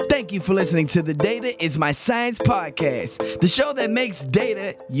Thank you for listening to the Data is My Science podcast, the show that makes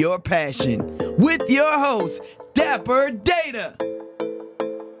data your passion, with your host, Dapper Data.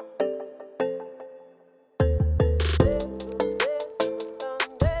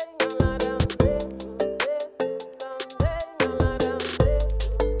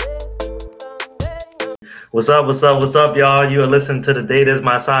 What's up, y'all? You are listening to the Data is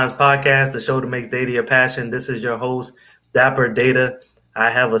My Science podcast, the show that makes data your passion. This is your host, Dapper Data. I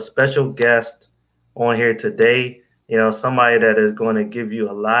have a special guest on here today. Somebody that is going to give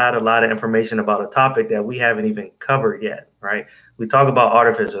you a lot of information about a topic that we haven't even covered yet, right? We talk about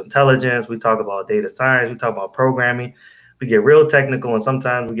artificial intelligence, we talk about data science, we talk about programming. We get real technical, and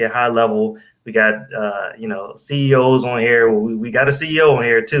sometimes we get high level. We got CEOs on here. We got a CEO on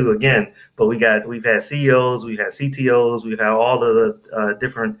here too, again. But we've had CEOs, we've had CTOs, we've had all of the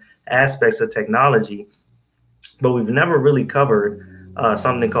different aspects of technology, but we've never really covered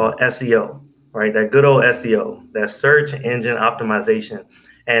something called SEO, right? That good old SEO, that search engine optimization,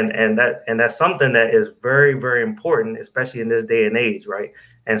 and that's something that is very, very important, especially in this day and age, right?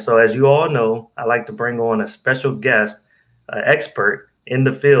 And so, as you all know, I like to bring on a special guest, expert in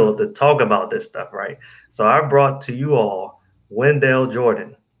the field to talk about this stuff, right? So I brought to you all Wendell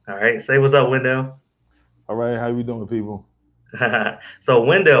Jordan. All right, say what's up, Wendell. All right, how you doing, people? So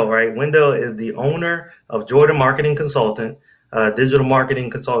Wendell, right? Wendell is the owner of Jordan Marketing Consultant, digital marketing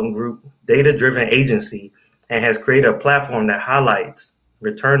consultant group, data-driven agency, and has created a platform that highlights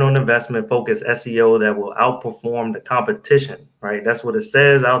return on investment focused SEO that will outperform the competition, right? That's what it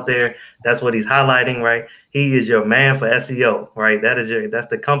says out there. That's what he's highlighting, right? He is your man for SEO, right? That's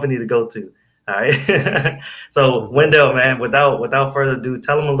the company to go to. All right. So Wendell, man, without further ado,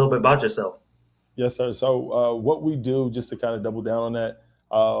 tell them a little bit about yourself. Yes, sir. So what we do, just to kind of double down on that,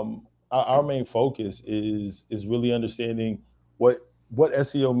 our main focus is really understanding what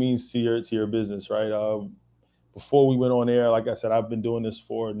SEO means to your business, right? Before we went on air, like I said, I've been doing this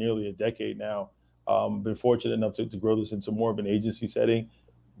for nearly a decade now. Been fortunate enough to grow this into more of an agency setting.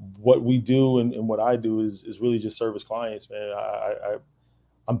 What we do and what I do is really just service clients, man.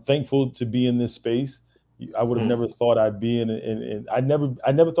 I'm thankful to be in this space. I would have never thought I'd be in I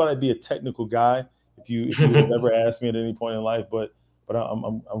never thought I'd be a technical guy if you would have ever asked me at any point in life, but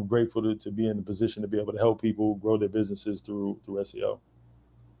I'm grateful to be in the position to be able to help people grow their businesses through SEO.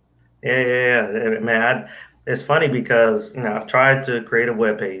 Yeah, man. It's funny because I've tried to create a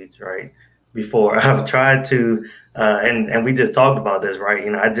web page, right? Before I've tried to, and we just talked about this, right?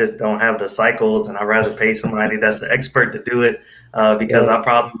 I just don't have the cycles, and I'd rather pay somebody that's an expert to do it, because I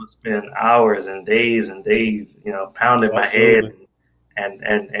probably would spend hours and days, pounding my head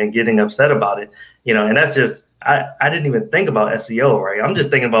and getting upset about it, and that's just. I didn't even think about SEO, right? I'm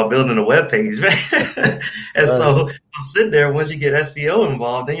just thinking about building a web page, and so I'm sitting there. Once you get SEO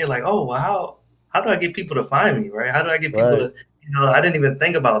involved, then you're like, oh, well, how do I get people to find me, right? How do I get people to, I didn't even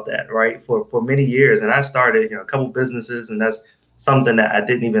think about that, right? For many years, and I started, a couple businesses, and that's something that I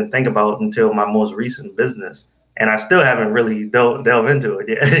didn't even think about until my most recent business, and I still haven't really delve into it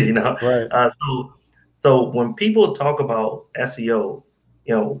yet, Right. So when people talk about SEO,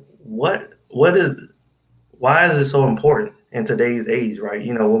 what is why is it so important in today's age, right?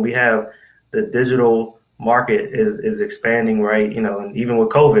 When we have the digital market is expanding, right? And even with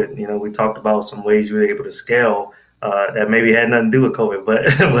COVID, we talked about some ways you were able to scale that maybe had nothing to do with COVID,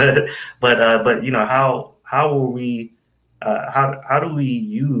 but how will we how do we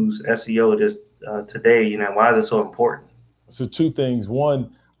use SEO today? Why is it so important? So two things.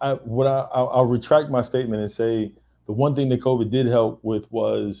 One, I'll retract my statement and say the one thing that COVID did help with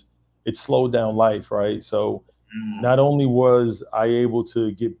was it slowed down life, right? So not only was I able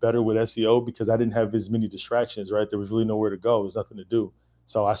to get better with SEO because I didn't have as many distractions, right? There was really nowhere to go. There's nothing to do.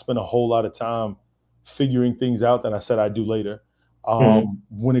 So I spent a whole lot of time figuring things out that I said I'd do later.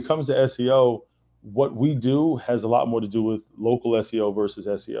 When it comes to SEO, what we do has a lot more to do with local SEO versus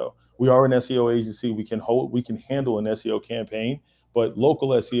SEO. We are an SEO agency. We can handle an SEO campaign, but local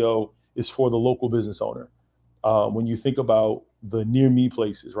SEO is for the local business owner. When you think about the near me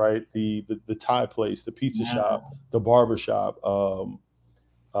places, right? The Thai place, the pizza shop, the barber shop,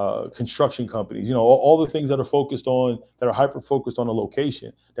 construction companies, all the things that are hyper focused on a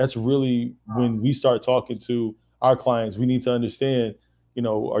location. That's really when we start talking to our clients, we need to understand,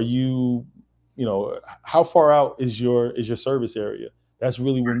 are you, how far out is your service area? That's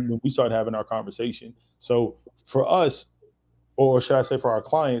really when we start having our conversation. So for us, or should I say for our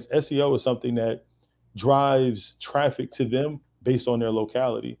clients, SEO is something that drives traffic to them based on their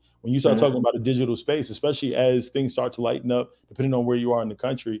locality. When you start talking about a digital space, especially as things start to lighten up, depending on where you are in the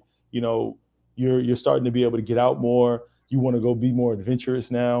country, you're starting to be able to get out more. You want to go be more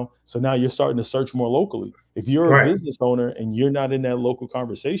adventurous now. So now you're starting to search more locally. If you're a Right. business owner and you're not in that local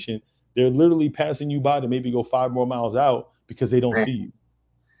conversation, they're literally passing you by to maybe go 5 more miles out because they don't Man. see you.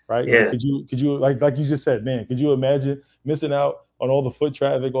 Right? Yeah. Like, could you like you just said, man, could you imagine missing out on all the foot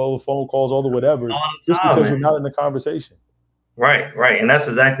traffic, all the phone calls, all the whatevers, All the just time, because man. you're not in the conversation? Right, right. And that's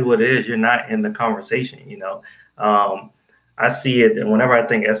exactly what it is. You're not in the conversation, you know. I see it, and whenever I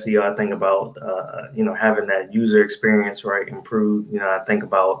think SEO, I think about, having that user experience, right, improved. You know, I think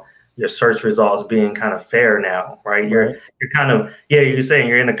about your search results being kind of fair now, right? Right, You're kind of, yeah, you're saying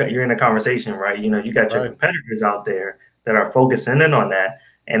you're in a conversation, right? You know, you got your right. competitors out there that are focusing in on that.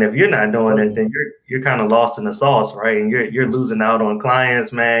 And if you're not doing it, then you're kind of lost in the sauce, right? And you're losing out on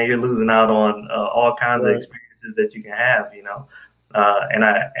clients, man. You're losing out on all kinds of Right. experiences that you can have, you know.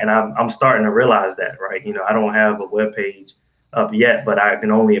 I'm starting to realize that, right? You know, I don't have a web page up yet, but I can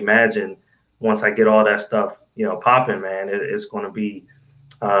only imagine once I get all that stuff, you know, popping, man, it's going to be,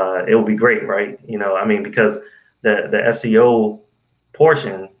 it will be great, right? You know, I mean, because the SEO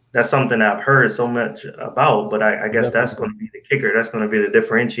portion, that's something I've heard so much about, but I guess that's going to be the kicker. That's going to be the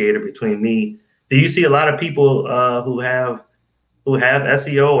differentiator between me. Do you see a lot of people who have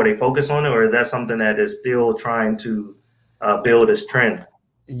SEO, or they focus on it, or is that something that is still trying to build this trend?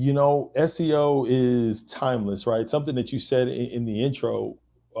 You know, SEO is timeless, right? Something that you said in the intro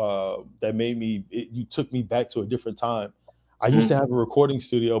that made me, you took me back to a different time. I used to have a recording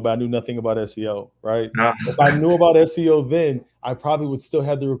studio, but I knew nothing about SEO, right? If I knew about SEO then, I probably would still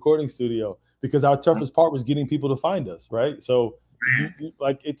have the recording studio because our toughest part was getting people to find us, right? So,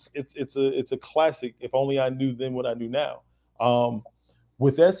 like it's a classic. If only I knew then what I knew now.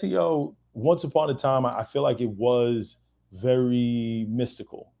 With SEO, once upon a time, I feel like it was very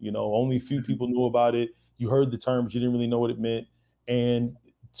mystical. You know, only a few people knew about it. You heard the term, but you didn't really know what it meant. And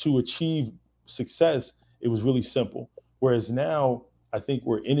to achieve success, it was really simple. Whereas now, I think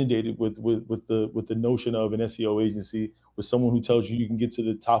we're inundated with the notion of an SEO agency, with someone who tells you can get to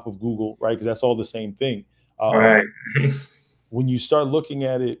the top of Google, right? Because that's all the same thing. Right. When you start looking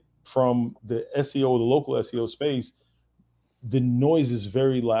at it from the SEO, the local SEO space, the noise is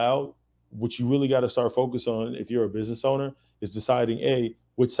very loud. What you really got to start focus on if you're a business owner is deciding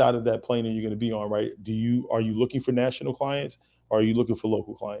which side of that plane are you going to be on, right? Are you looking for national clients or are you looking for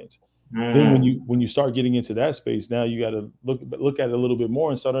local clients? Then when you start getting into that space, now you got to look at it a little bit more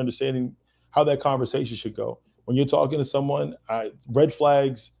and start understanding how that conversation should go. When you're talking to someone, red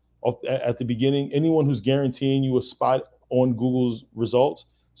flags at the beginning. Anyone who's guaranteeing you a spot on Google's results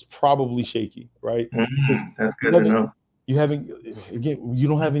is probably shaky, right? That's good to know. You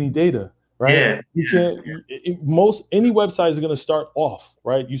don't have any data, right? Yeah. You can't. Any website is going to start off,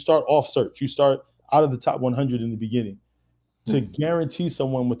 right? You start off search. You start out of the top 100 in the beginning. To guarantee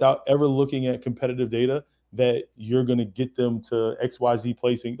someone without ever looking at competitive data that you're going to get them to XYZ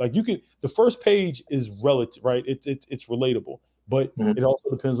placing, like the first page is relative, right? It's relatable, but it also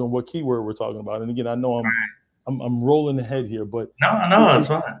depends on what keyword we're talking about. And again, I know I'm rolling ahead here, but no, it's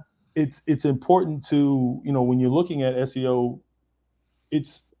fine. It's important to, when you're looking at SEO,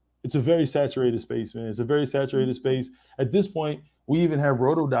 it's a very saturated space, man. It's a very saturated space. At this point, we even have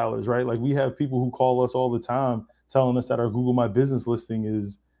rotodialers, right? Like we have people who call us all the time telling us that our Google My Business listing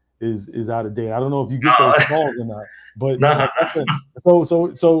is out of date. I don't know if you get those calls or not, but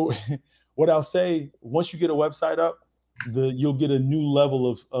so what I'll say, once you get a website up, you'll get a new level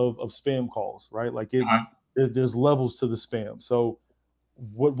of spam calls, right? Like there's levels to the spam. So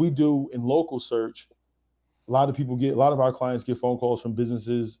what we do in local search, a lot of our clients get phone calls from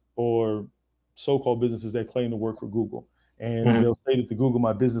businesses or so-called businesses that claim to work for Google. And they'll say that the Google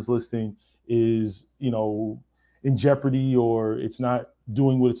My Business listing is, in jeopardy, or it's not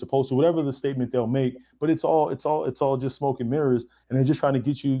doing what it's supposed to, whatever the statement they'll make, but it's all just smoke and mirrors. And they're just trying to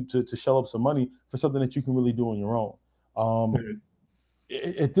get you to shell up some money for something that you can really do on your own.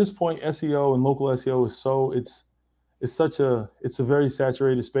 At this point, SEO and local SEO is it's a very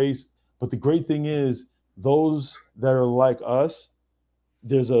saturated space. But the great thing is, those that are like us,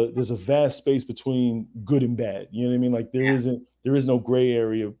 there's a vast space between good and bad. You know what I mean? Like there is no gray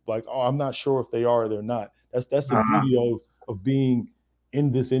area. Like, oh, I'm not sure if they are or they're not. That's the beauty of being in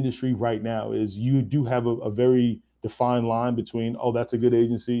this industry right now, is you do have a very defined line between, oh, that's a good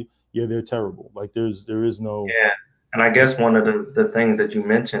agency, yeah, they're terrible. Like there is no. Yeah. And I guess one of the things that you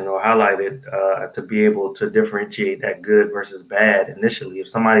mentioned or highlighted, to be able to differentiate that good versus bad initially, if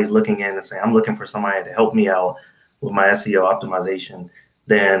somebody's looking in and saying, I'm looking for somebody to help me out with my SEO optimization,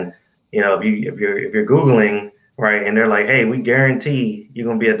 then, if you're Googling, right, and they're like, hey, we guarantee you're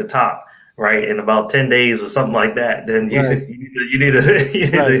going to be at the top, right, in about 10 days or something like that, then you Right. you need to you need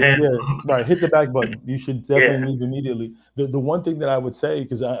Right. to handle. Yeah. Right. Hit the back button. You should Yeah. definitely leave immediately. The one thing that I would say,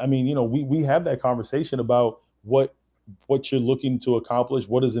 because I mean, we have that conversation about what you're looking to accomplish,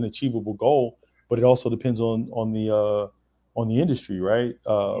 what is an achievable goal, but it also depends on the industry, right?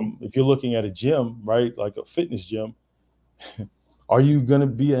 If you're looking at a gym, right, like a fitness gym, are you going to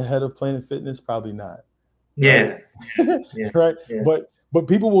be ahead of Planet Fitness? Probably not, right? Yeah. Yeah. Right. Yeah. But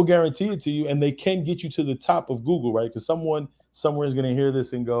people will guarantee it to you, and they can get you to the top of Google, right? Because someone somewhere is going to hear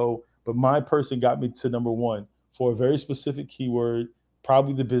this and go, but my person got me to number one for a very specific keyword,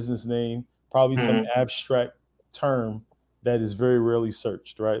 probably the business name, probably some Mhm. abstract term that is very rarely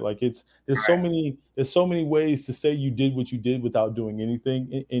searched, right? Like there's so Right. many ways to say you did what you did without doing anything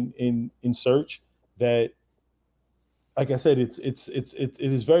in search that, like I said, it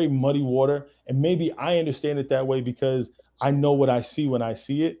is very muddy water, and maybe I understand it that way because I know what I see when I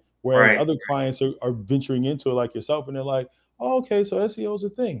see it. Whereas Right. other clients are venturing into it, like yourself, and they're like, "Oh, okay, so SEO is a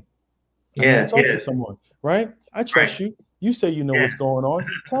thing. I need to Yeah. talk Yeah. to someone, right? I Right. trust you. You say you know Yeah. what's going on.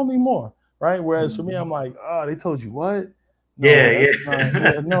 Tell me more, right?" Whereas for me, Mhm. I'm like, "Oh, they told you what? Yeah. No, that's not.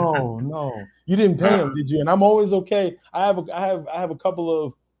 Yeah. Yeah, no, no. You didn't pay Uh, them, did you?" And I'm always okay. I have a couple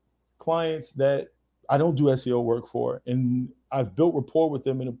of clients that I don't do SEO work for, and I've built rapport with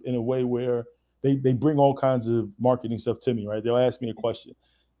them in a way where they bring all kinds of marketing stuff to me, right? They'll ask me a question.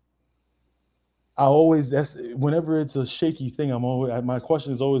 I always that's whenever it's a shaky thing, my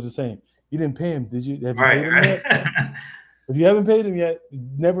question is always the same. You didn't pay him, did you? Have you right. paid him yet? Right. If you haven't paid him yet,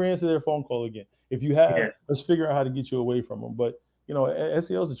 never answer their phone call again. If you have, Yeah. let's figure out how to get you away from them. But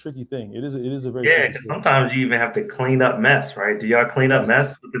SEO is a tricky thing. It is a very Yeah. tricky Because space. sometimes you even have to clean up mess, right? Do y'all clean up Yes.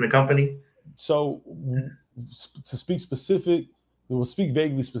 mess within the company? So to speak specific, we'll speak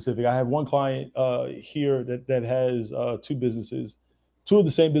vaguely specific. I have one client here that has two businesses, two of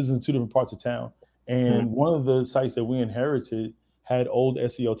the same business in two different parts of town. Mhm. And one of the sites that we inherited had old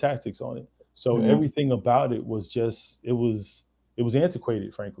SEO tactics on it. So Mhm. everything about it was just it was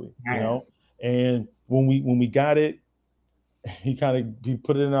antiquated, frankly, Yeah. And when we got it, he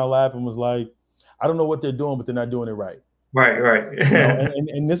put it in our lap and was like, I don't know what they're doing, but they're not doing it right. Right. And, Right.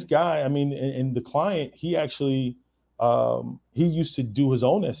 and this guy, I mean, and the client, he actually he used to do his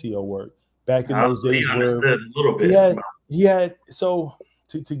own SEO work back in those So days you where understood a little he bit. had he had so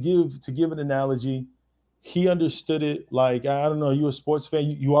to give an analogy, he understood it like, I don't know, are you a sports fan?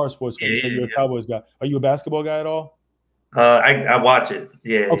 You are a sports fan. You Yeah. said you're a Yeah. Cowboys guy. Are you a basketball guy at all? I watch it.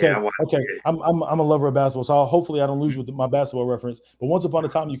 Yeah. Yeah. Okay, I watch okay. it. I'm a lover of basketball, so hopefully I don't lose with my basketball reference. But once upon a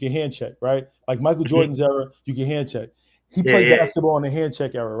time, you can hand check, right? Like Michael Mhm. Jordan's era, you can hand check. He Yeah. played Yeah. basketball in the hand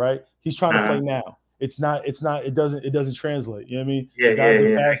check era, right? He's trying to Uh-huh. play now. It's not. It's not. It doesn't translate. You know what I mean? Yeah. The Yeah. guys are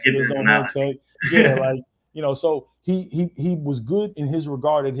Yeah. I faster. get There's this no hand check. Yeah, analogy. like So he was good in his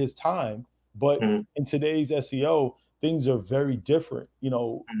regard at his time, but Mhm. in today's SEO, things are very different.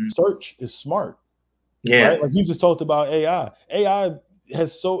 Mhm. Search is smart, right? Yeah. Like you just talked about AI. AI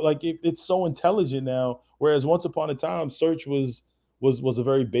has it's so intelligent now, whereas once upon a time, search was a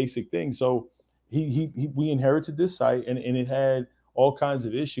very basic thing. So we inherited this site, and it had all kinds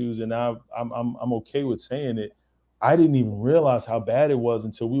of issues, and I'm okay with saying it. I didn't even realize how bad it was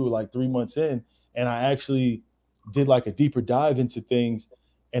until we were like 3 months in, and I actually did like a deeper dive into things,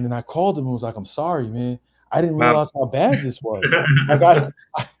 and then I called him and was like, "I'm sorry, man. I didn't Wow. realize how bad this was. Like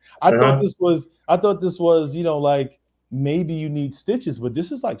I thought Uh-huh. this was like maybe you need stitches, but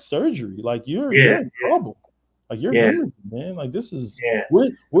this is like surgery. Like you're Yeah. in trouble. Like you're Yeah. hemorrhaging, man. Like this is Yeah.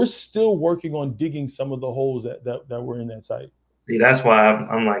 we're still working on digging some of the holes that were in that site. See, that's why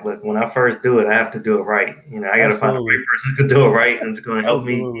I'm like, look, when I first do it, I have to do it right. I got to find the Absolutely. right person to do it right, and it's going to help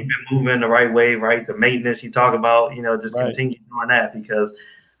me keep Absolutely. it moving the right way, right? The maintenance you talk about, just Right. continue doing that because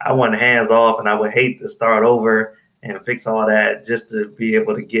I want hands off, and I would hate to start over and fix all that just to be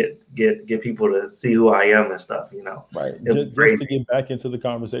able to get people to see who I am and stuff. Right. It was Just crazy. to get back into the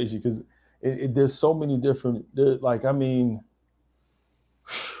conversation, because there's so many different like, I mean,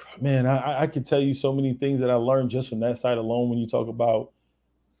 man, I could tell you so many things that I learned just from that side alone when you talk about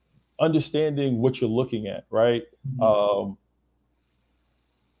understanding what you're looking at, right? Mhm. Um,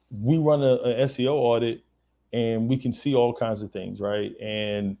 we run a SEO audit, and we can see all kinds of things, right?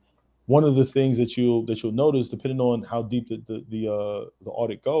 And one of the things that you'll notice, depending on how deep the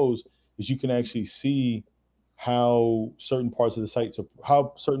audit goes, is you can actually see how certain parts of the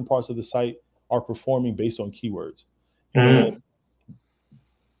site are performing based on keywords. And Mhm.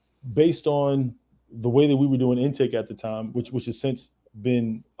 based on the way that we were doing intake at the time, which has since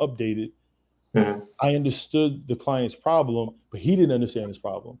been updated, Mhm. I understood the client's problem, but he didn't understand his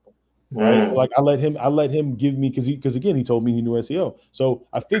problem. Right. So Mhm. like I let him give me, because again, he told me he knew SEO. So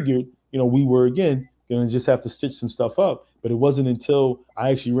I figured we were again going to just have to stitch some stuff up. But it wasn't until I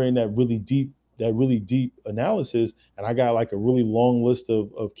actually ran that really deep analysis, and I got like a really long list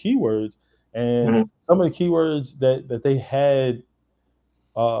of keywords, and some of the keywords that they had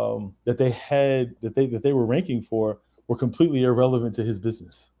that they were ranking for were completely irrelevant to his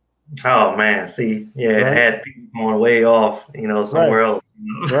business. Oh man, see, yeah, it had people going way off, somewhere else.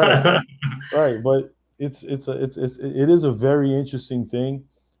 Right. But it is a very interesting thing.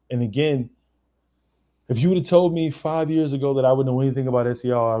 And again, if you would have told me 5 years ago that I would know anything about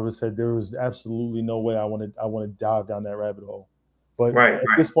SEO, I would have said there was absolutely no way I want to dive down that rabbit hole. But at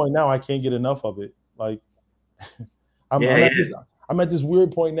this point now, I can't get enough of it. Like I'm at this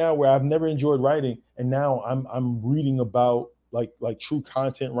weird point now where I've never enjoyed writing, and now I'm reading about like true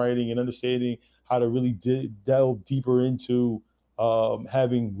content writing and understanding how to really delve deeper into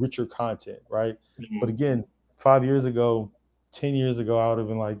having richer content, right? But again, 5 years ago, 10 years ago, I would have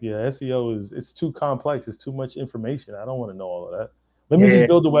been like, yeah, SEO it's too complex. It's too much information. I don't want to know all of that. Let me just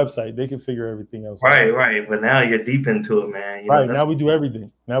build the website. They can figure everything else out. Right. But now you're deep into it, man. Now we do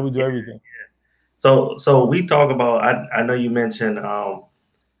everything. So we talk about, I know you mentioned, I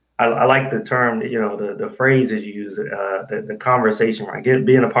like the term, the phrases you use, the conversation, right?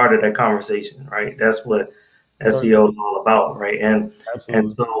 Being a part of that conversation, right? That's what SEO is all about, right? And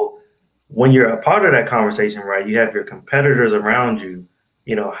so when you're a part of that conversation, right, you have your competitors around you.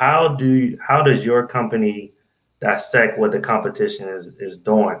 How does your company dissect what the competition is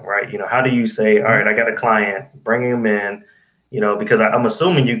doing, right? How do you say, all right, I got a client, bring him in, because I'm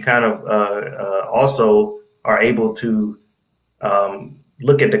assuming you kind of also are able to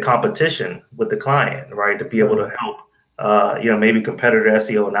look at the competition with the client, right, to be able to help, maybe competitor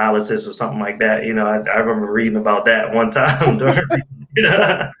SEO analysis or something like that. I remember reading about that one time during.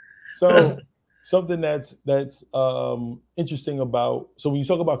 So something that's interesting about, so when you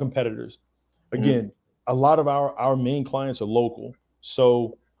talk about competitors, again, a lot of our main clients are local.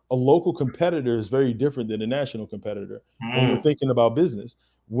 So a local competitor is very different than a national competitor when we're thinking about business.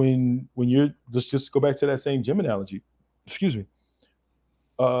 When you're, let's just go back to that same gym analogy. Excuse me.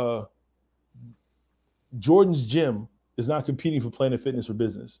 Jordan's gym is not competing for Planet Fitness for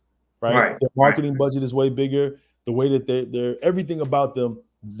business, right? Their marketing budget is way bigger. The way that they're everything about them,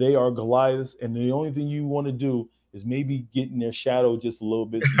 they are Goliaths, and the only thing you want to do is maybe get in their shadow just a little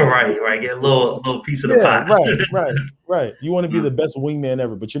bit. Right. Get a little piece of the pie. Right. You want to be the best wingman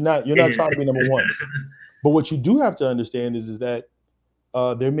ever, but you're not trying to be number one. But what you do have to understand is that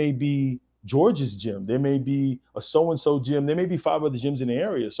there may be George's gym, there may be a so-and-so gym, there may be 5 other gyms in the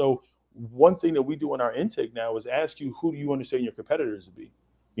area. So one thing that we do in our intake now is ask you, who do you understand your competitors to be?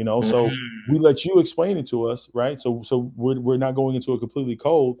 So we let you explain it to us, right? So we're not going into it completely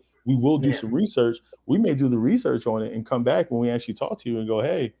cold. We will do some research. We may do the research on it and come back when we actually talk to you and go,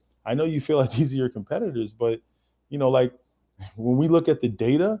 hey, I know you feel like these are your competitors, but like when we look at the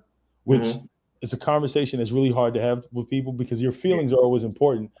data, which it's a conversation that's really hard to have with people because your feelings are always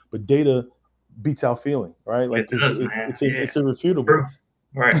important, but data beats out feeling, right? Like it's irrefutable.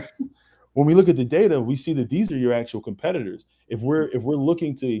 Right. When we look at the data, we see that these are your actual competitors. If we're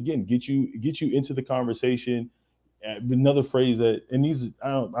looking to again get you into the conversation, another phrase that, and these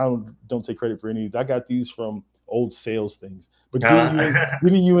I don't take credit for any of these. I got these from old sales things, but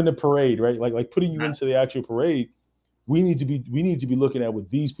getting you in the parade, right? Like putting you into the actual parade. We need to be looking at what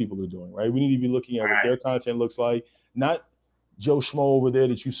these people are doing, right? We need to be looking at what their content looks like, not Joe Schmo over there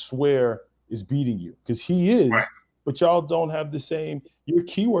that you swear is beating you, because he is. But y'all don't have the same. Your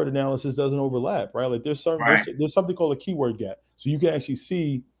keyword analysis doesn't overlap, right? Like there's something called a keyword gap, so you can actually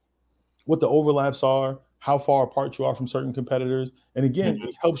see what the overlaps are, how far apart you are from certain competitors, and again,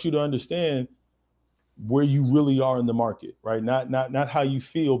 it helps you to understand where you really are in the market, right? Not how you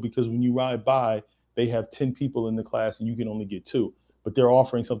feel, because when you ride by, they have 10 people in the class and you can only get 2, but they're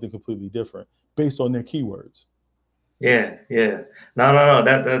offering something completely different based on their keywords. Yeah. No.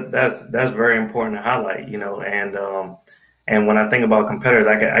 That's very important to highlight, and when I think about competitors,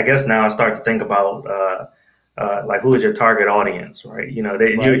 I guess now I start to think about like, who is your target audience, right? You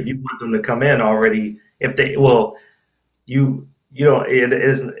want them to come in already. If they,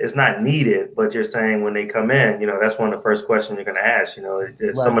 it's not needed, but you're saying when they come in, that's one of the first questions you're going to ask.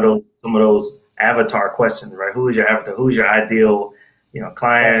 Some of those avatar questions, right? Who is your avatar? Who's your ideal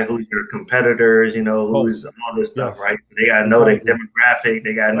client? Who's your competitors? Who's all this stuff, right? They gotta know their demographic.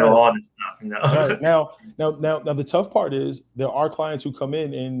 They gotta know all this stuff. Right. Now, the tough part is there are clients who come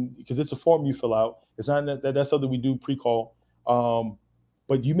in, and because it's a form you fill out, it's not that's something we do pre-call.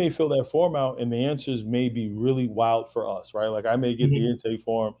 But you may fill that form out, and the answers may be really wild for us, right? Like I may get the intake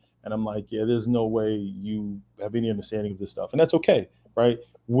form, and I'm like, yeah, there's no way you have any understanding of this stuff, and that's okay. right?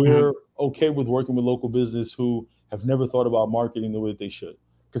 We're okay with working with local business who have never thought about marketing the way that they should,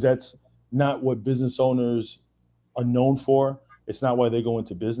 because that's not what business owners are known for. It's not why they go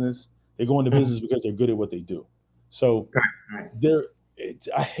into business. They go into business because they're good at what they do. So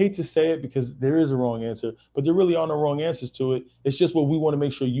I hate to say it because there is a wrong answer, but there really are no wrong answers to it. It's just what we want to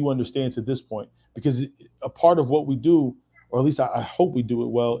make sure you understand to this point, because a part of what we do, or at least I hope we do it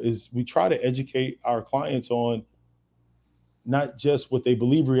well, is we try to educate our clients on not just what they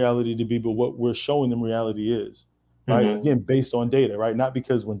believe reality to be, but what we're showing them reality is. Right. Again, based on data, right? Not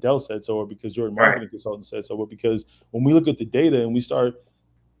because Wendell said so or because Jordan Marketing Consultant said so, but because when we look at the data and we start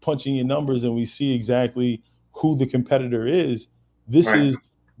punching in numbers and we see exactly who the competitor is, this is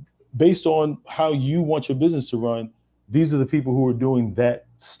based on how you want your business to run. These are the people who are doing that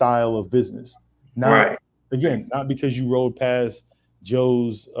style of business. Not again, not because you rode past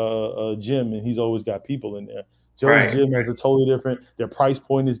Joe's gym and he's always got people in there. Joe's gym has a totally different, their price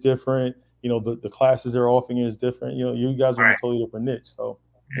point is different. You know, the classes they're offering is different. You know, you guys are in a totally different niche. So,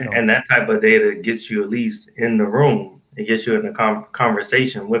 you know. And that type of data gets you at least in the room. It gets you in a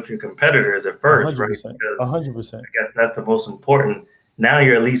conversation with your competitors at first, 100%, right? 100%. I guess that's the most important. Now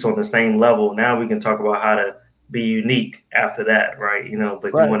you're at least on the same level. Now we can talk about how to be unique after that, right? You know, but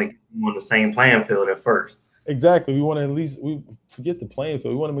you want to get on the same playing field at first. Exactly. We want to at least forget the playing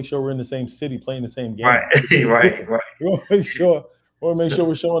field. We want to make sure we're in the same city playing the same game. Right. We want to make sure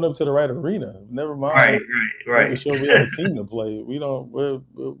we're showing up to the right arena. Never mind. Making sure we have a team to play.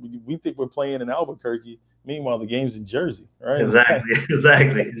 We think we're playing in Albuquerque. Meanwhile, the game's in Jersey, right? Exactly,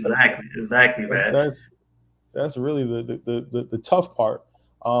 man. That's really the tough part.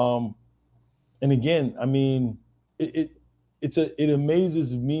 And again, I mean, it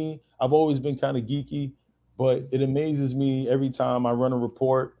amazes me. I've always been kind of geeky, but it amazes me every time I run a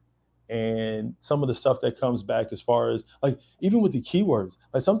report and some of the stuff that comes back as far as like even with the keywords.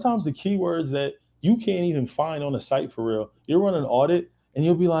 Like sometimes the keywords that you can't even find on a site for real. You'll run an audit and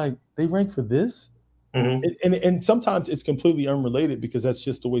you'll be like, they rank for this? And sometimes it's completely unrelated because that's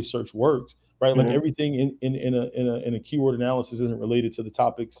just the way search works, right? Like everything in a keyword analysis isn't related to the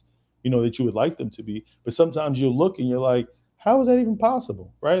topics, you know, that you would like them to be. But sometimes you'll look and you're like, how is that even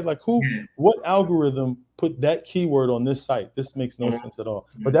possible, right? Like what algorithm put that keyword on this site? This makes no sense at all.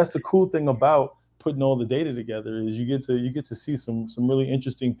 But that's the cool thing about putting all the data together is you get to see some really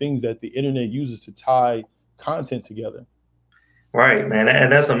interesting things that the internet uses to tie content together. Right, man,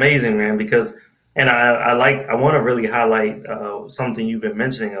 and that's amazing, man. Because I want to really highlight something you've been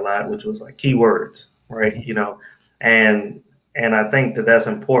mentioning a lot, which was like keywords, right? You know, and I think that's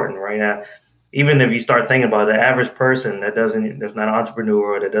important, right? Now, even if you start thinking about the average person that's not an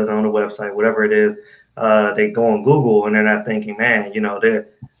entrepreneur, that doesn't own a website, whatever it is, they go on Google and they're not thinking, man, you know,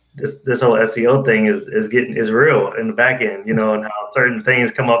 this whole SEO thing is real in the back end, you know, and how certain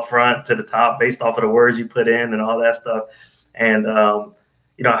things come up front to the top based off of the words you put in and all that stuff. And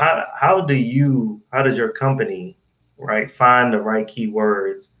you know, how does your company, right, find the right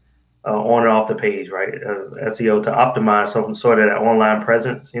keywords on and off the page, right? SEO to optimize some sort of that online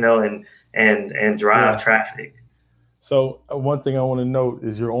presence, you know, and drive traffic. So one thing I want to note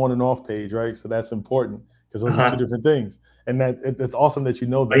is your on and off page, right? So that's important because those are two different things. And that's awesome that you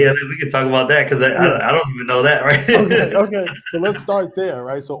know that. Oh, yeah, we can talk about that because I don't even know that, right? Okay. So let's start there,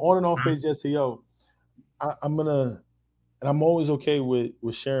 right? So on and off page SEO, I'm always okay with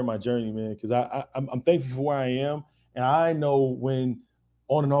sharing my journey, man, because I'm thankful for where I am. And I know when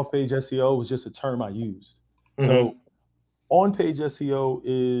on and off page SEO was just a term I used. So on page SEO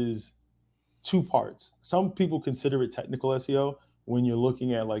is two parts. Some people consider it technical SEO when you're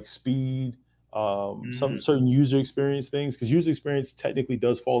looking at like speed, some certain user experience things, because user experience technically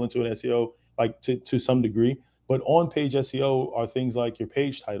does fall into an SEO like to some degree. But on page SEO are things like your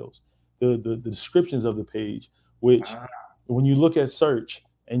page titles, the descriptions of the page, which when you look at search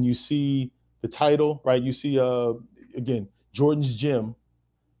and you see the title, right? You see again, Jordan's Gym,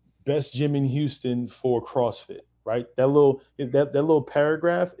 best gym in Houston for CrossFit, right? That little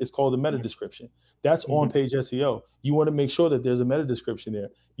paragraph is called a meta description. That's on page SEO. You want to make sure that there's a meta description there.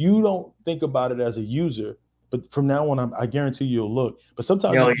 You don't think about it as a user, but from now on, I guarantee you'll look. But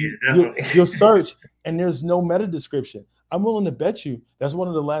sometimes you'll search and there's no meta description. I'm willing to bet you that's one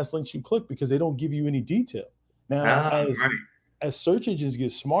of the last links you click because they don't give you any detail. Now, as search engines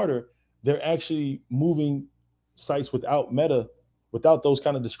get smarter, they're actually moving sites without meta, without those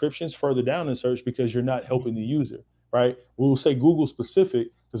kind of descriptions further down in search because you're not helping the user, right? We'll say Google specific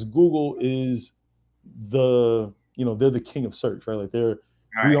because Google is they're the king of search, right? Like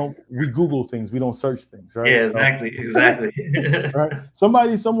we Google things, we don't search things, right? Yeah, exactly. Right?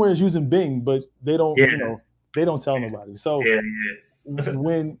 Somebody somewhere is using Bing, but they don't, they don't tell nobody. So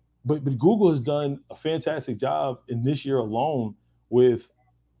but Google has done a fantastic job in this year alone with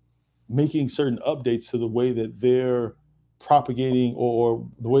making certain updates to the way that they're propagating or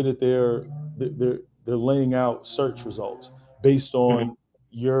the way that they're laying out search results based on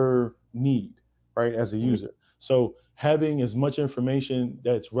your need, right, as a user. So having as much information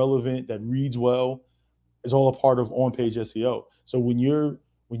that's relevant, that reads well, is all a part of on-page SEO. So when you're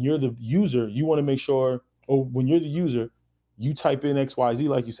the user, you want to make sure, or when you're the user, you type in XYZ,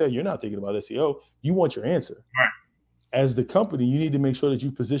 like you said, you're not thinking about SEO. You want your answer. Right. As the company, you need to make sure that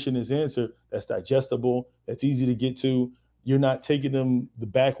you position this answer that's digestible, that's easy to get to. You're not taking them the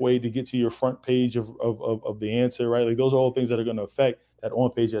back way to get to your front page of the answer, right? Like those are all things that are going to affect that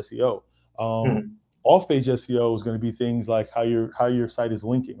on-page SEO. Off-page SEO is going to be things like how your site is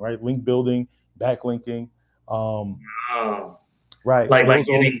linking, right? Link building, backlinking. Right. Like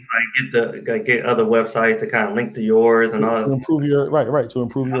So get other websites to kind of link to yours and all that. To improve your to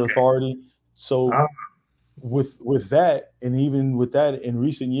improve your authority. So with that, and even with that in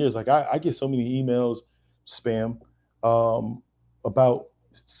recent years, like I get so many emails, spam, about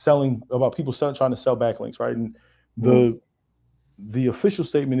people trying to sell backlinks, right? And the official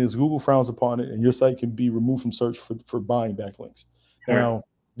statement is Google frowns upon it, and your site can be removed from search for buying backlinks. Now,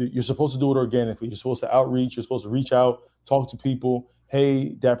 you're supposed to do it organically. You're supposed to outreach. You're supposed to reach out, talk to people. Hey,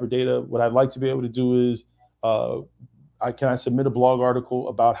 Dapper Data, what I'd like to be able to do is, can I submit a blog article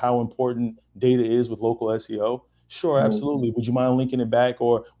about how important data is with local SEO? Sure, absolutely. Would you mind linking it back?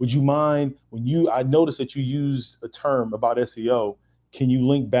 Or would you mind I noticed that you used a term about SEO. Can you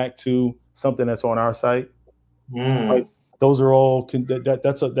link back to something that's on our site? Like those are all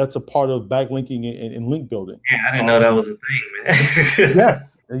that's a part of backlinking and link building. Yeah, I didn't know that was a thing, man.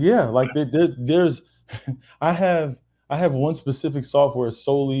 Yeah. Like there's I have one specific software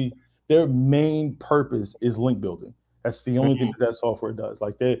solely. Their main purpose is link building. That's the only thing that software does.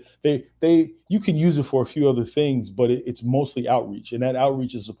 Like you can use it for a few other things, but it's mostly outreach, and that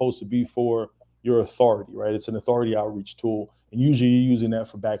outreach is supposed to be for your authority, right? It's an authority outreach tool, and usually you're using that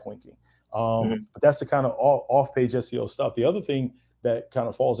for backlinking. But that's the kind of off-page SEO stuff. The other thing that kind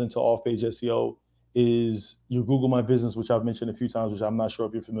of falls into off-page SEO is your Google My Business, which I've mentioned a few times, which I'm not sure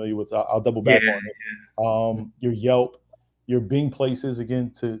if you're familiar with. I'll double back on it. Your Yelp, your Bing places,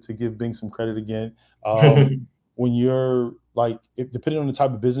 again, to give Bing some credit again. When you're depending on the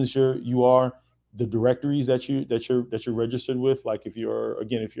type of business you are, the directories that you're registered with, like if you're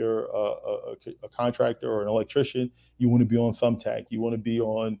a contractor or an electrician, you want to be on Thumbtack, you want to be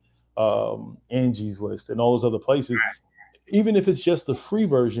on Angie's List and all those other places. Even if it's just the free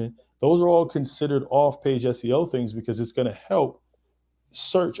version, those are all considered off-page SEO things because it's going to help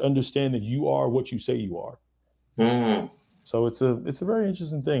search understand that you are what you say you are. So it's a very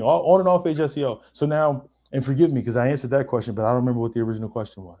interesting thing, on and off-page SEO. So now, and forgive me because I answered that question, but I don't remember what the original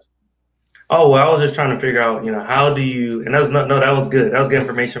question was. Oh, well, I was just trying to figure out, how do you, and that was good. That was good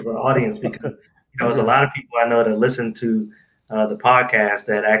information for the audience because, there's a lot of people I know that listen to the podcast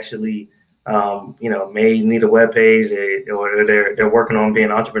that actually, may need a web page or they're working on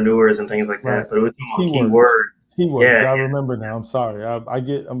being entrepreneurs and things like that. But it was keywords. Yeah. I remember now. I'm sorry.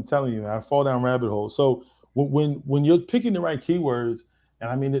 I'm telling you, I fall down rabbit holes. So when you're picking the right keywords, and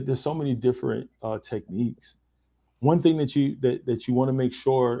I mean, there's so many different techniques. One thing that you want to make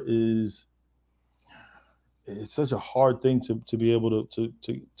sure is, it's such a hard thing to be able to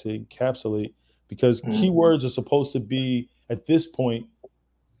encapsulate, because keywords are supposed to be, at this point,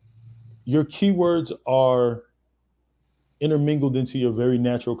 your keywords are intermingled into your very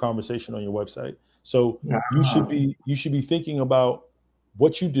natural conversation on your website. So you should be thinking about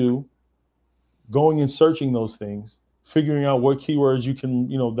what you do, going and searching those things, figuring out what keywords you can,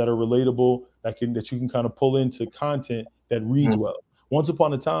 that are relatable, that you can kind of pull into content that reads well. Once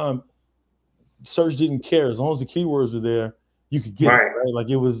upon a time, search didn't care. As long as the keywords were there, you could get it, right? Like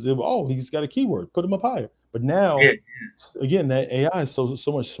it was, he's got a keyword, put him up higher. But now, again, that AI is so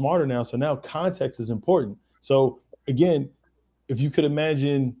much smarter now. So now context is important. So again, if you could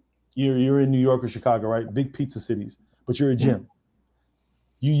imagine you're in New York or Chicago, right? Big pizza cities, but you're a gym.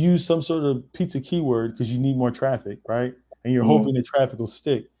 You use some sort of pizza keyword because you need more traffic, right? And you're hoping the traffic will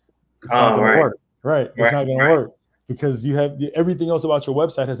stick. It's not going to work, right? It's not going to work because you have everything else about your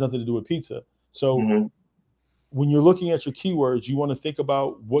website has nothing to do with pizza. So when you're looking at your keywords, you want to think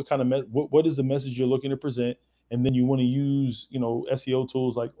about what kind of what is the message you're looking to present, and then you want to use SEO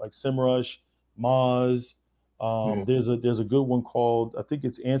tools like SEMrush, Moz. There's a good one called, I think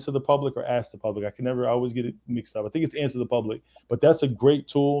it's Answer the Public or Ask the Public. I always get it mixed up. I think it's Answer the Public, but that's a great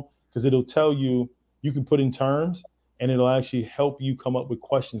tool because it'll tell you can put in terms and it'll actually help you come up with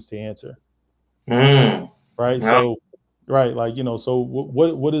questions to answer. Right. right? Like, so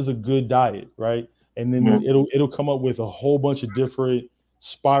what is a good diet, right? And then Mm-hmm. it'll come up with a whole bunch of different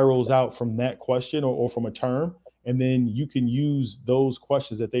spirals out from that question or from a term. And then you can use those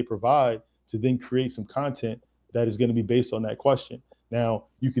questions that they provide to then create some content that is going to be based on that question. Now,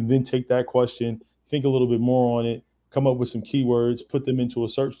 you can then take that question, think a little bit more on it, come up with some keywords, put them into a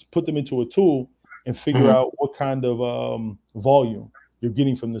search, put them into a tool, and figure Mm-hmm. out what kind of volume you're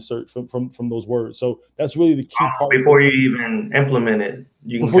getting from the search from those words. So that's really the key part. Before you even implement it,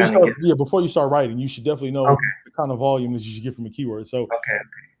 you can Before you kind of start, get. yeah, before you start writing, you should definitely know Okay. the kind of volume that you should get from a keyword. So Okay.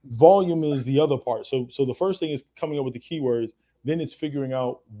 volume is the other part. So the first thing is coming up with the keywords. Then it's figuring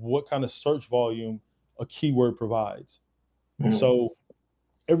out what kind of search volume a keyword provides. Mm-hmm. So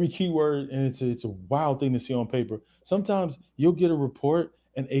every keyword, and it's a wild thing to see on paper. Sometimes you'll get a report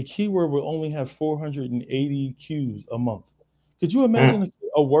and a keyword will only have 480 Qs a month. Could you imagine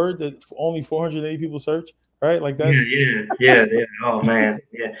a word that only 480 people search? Right? Like that's Yeah. Oh man,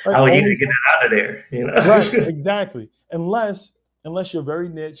 yeah. right. I would get Only to get it out of there, right, exactly. Unless you're very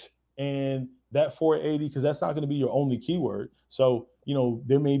niche and that 480, because that's not going to be your only keyword. So,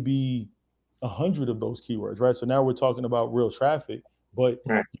 there may be 100 of those keywords, right? So now we're talking about real traffic, but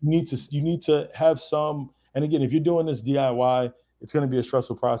Right. you need to have some. And again, if you're doing this DIY, it's going to be a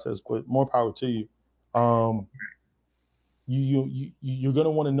stressful process, but more power to you. Um, you're going to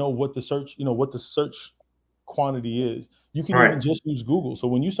want to know what the search quantity is. You can even Right. just use Google. So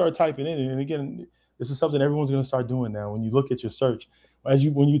when you start typing in, and again, this is something everyone's going to start doing now. When you look at your search,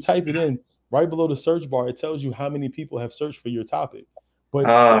 when you type it in, right below the search bar, it tells you how many people have searched for your topic. But it's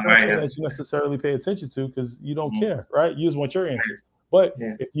not Right. something Yes. that you necessarily pay attention to because you don't Mhm. care, right? You just want your answers. But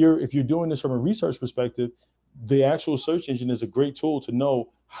Yeah. if you're doing this from a research perspective, the actual search engine is a great tool to know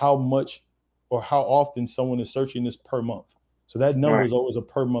how much or how often someone is searching this per month. So that number Right. is always a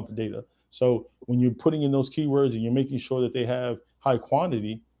per month data. So when you're putting in those keywords and you're making sure that they have high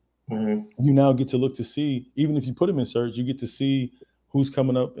quantity, Mm-hmm. you now get to look to see, even if you put them in search, you get to see who's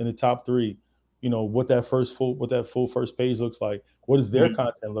coming up in the top three. What that full first page looks like. What does their Mm-hmm.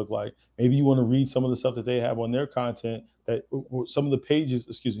 content look like? Maybe you want to read some of the stuff that they have on their content, that some of the pages,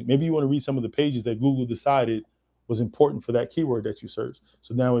 excuse me, maybe you want to read some of the pages that Google decided was important for that keyword that you searched.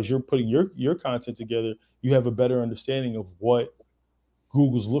 So now as you're putting your content together, you have a better understanding of what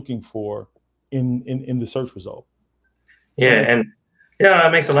Google's looking for in the search result. Does that Yeah, make sense? and yeah,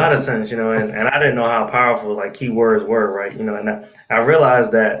 it makes a lot of sense, and, Okay. and I didn't know how powerful like keywords were, right? And I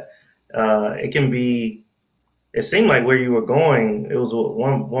realized that it can be. It seemed like where you were going, it was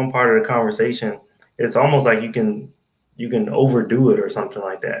one part of the conversation. It's almost like you can overdo it or something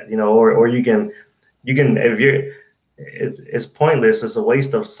like that, or you can if you're it's pointless. It's a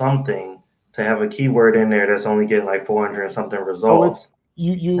waste of something to have a keyword in there that's only getting like 400 and something So it's results,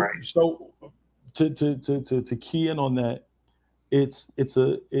 right? so to key in on that, it's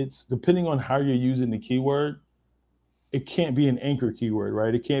depending on how you're using the keyword, it can't be an anchor keyword,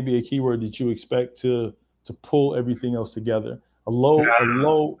 right? It can't be a keyword that you expect to pull everything else together. A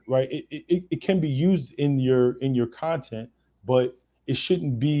low, right? It can be used in your content, but it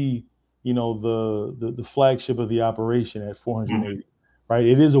shouldn't be, the flagship of the operation at Mhm. 480, right?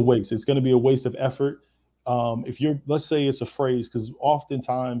 It is a waste. It's going to be a waste of effort. If let's say it's a phrase, because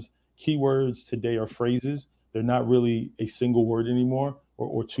oftentimes keywords today are phrases. They're not really a single word anymore,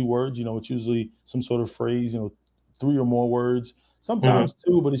 or two words. It's usually some sort of phrase. Three or more words, Mhm. sometimes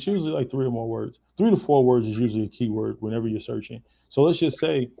two, but it's usually like three or more words. 3 to 4 words is usually a keyword whenever you're searching. So let's just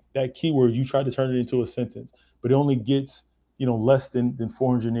say that keyword, you try to turn it into a sentence, but it only gets, less than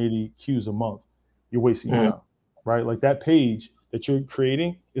 480 Qs a month. You're wasting your Mhm. time, right? Like that page that you're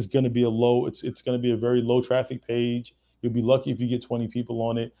creating is going to be it's going to be a very low traffic page. You'll be lucky if you get 20 people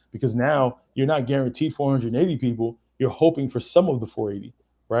on it, because now you're not guaranteed 480 people. You're hoping for some of the 480,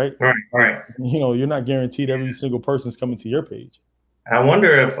 right? Right, Like, right. you're not guaranteed every single person's coming to your page. I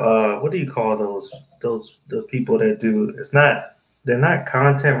wonder if what do you call those people that do? They're not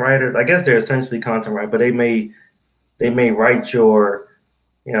content writers. I guess they're essentially content writers, but they may write your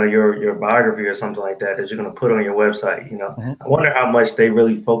biography or something like that you're going to put on your website. Mhm. I wonder how much they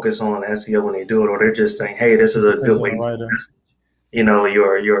really focus on SEO when they do it, or they're just saying, hey, this is It a depends good on way the to writer.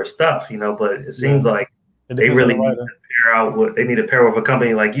 your stuff. But it Yeah, seems like it they depends on really the need writer. to pair out what they need to pair with a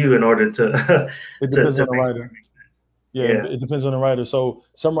company like you in order to It to depends to on the make writer. Yeah, yeah. it depends on the writer. So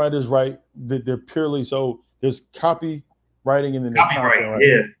some writers write that they're purely, so there's copy writing and then there's Copyright, content writing.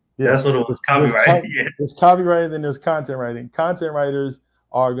 yeah, Yeah, that's what it was. there's Copyright, yeah. there's copywriting, then there's content writing. Content writers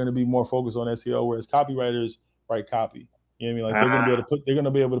are going to be more focused on SEO, whereas copywriters write copy. You know what I mean? Like they're going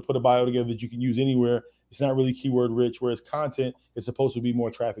to be able to put a bio together that you can use anywhere. It's not really keyword rich, whereas content is supposed to be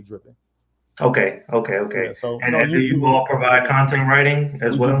more traffic driven. Okay. Yeah. So And no, do you all provide content writing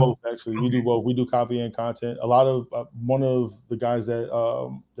as we do well? both actually. We Okay. do both. We do copy and content. A lot of one of the guys that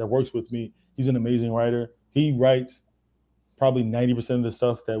works with me, he's an amazing writer. He writes probably 90% of the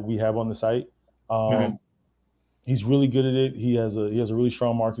stuff that we have on the site. Mhm. He's really good at it. He has a really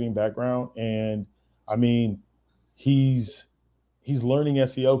strong marketing background, and I mean, he's he's learning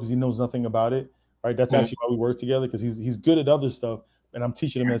SEO because he knows nothing about it. Right, that's Mhm. actually why we work together because he's good at other stuff, and I'm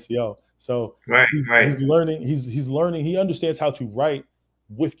teaching him SEO. So Right. he's learning. He's learning. He understands how to write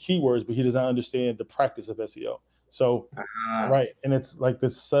with keywords, but he does not understand the practice of SEO. So Uh, right, and it's like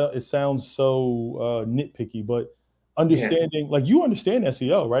this. It sounds so nitpicky, but yeah. understanding, like you understand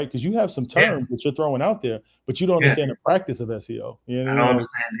SEO, right? Because you have some Yeah. terms that you're throwing out there, but you don't Yeah. understand the practice of SEO. You know what I I don't mean?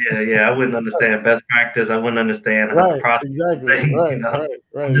 understand. Yeah. I wouldn't understand best practice. I wouldn't understand the Right, process of exactly. things. Right,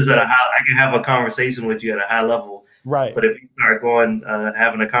 right, I'm just at a exactly. high. I can have a conversation with you at a high level, Right. but if you start going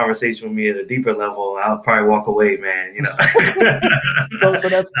having a conversation with me at a deeper level, I'll probably walk away, man. So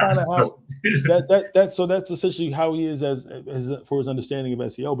that's kind of how so that's essentially how he is as for his understanding of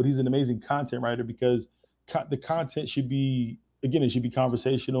SEO. But he's an amazing content writer because the content should be, again, it should be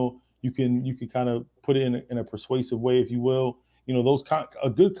conversational. You can kind of put it in a persuasive way, if you will. A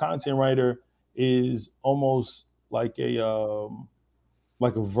good content writer is almost like a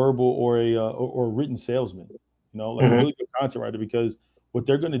verbal or a written salesman, like a Mhm. really good content writer, because what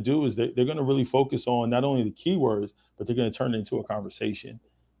they're going to do is they're going to really focus on not only the keywords, but they're going to turn it into a conversation,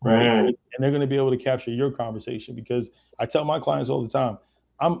 right? Mm. And they're going to be able to capture your conversation, because I tell my clients all the time,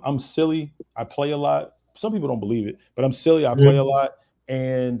 I'm silly, I play a lot. Some people don't believe it, but I'm silly, I play a Mhm. lot,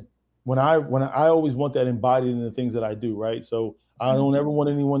 and when I always want that embodied in the things that I do, right? So I don't ever want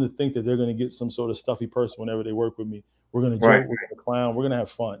anyone to think that they're going to get some sort of stuffy person whenever they work with me. We're gonna Right. joke, we're gonna clown, we're gonna have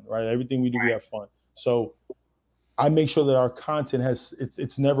fun, right? Everything we do, we have fun. So I make sure that our content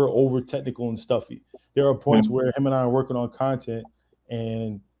it's never over technical and stuffy. There are points Mhm. where him and I are working on content,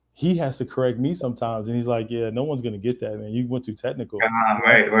 and he has to correct me sometimes, and he's like, "Yeah, no one's gonna get that, man. You went too technical,"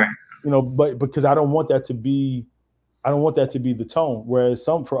 you know. Right. But because I don't want that to be the tone. Whereas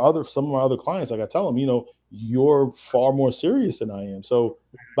some of my other clients, like I tell them, you're far more serious than I am. So,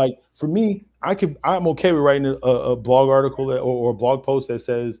 like for me, I'm okay with writing a blog article or a blog post that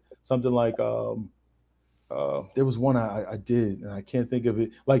says something like, there was one I did and I can't think of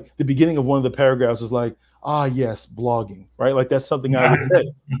it. Like the beginning of one of the paragraphs is like, yes, blogging, right? Like that's something I would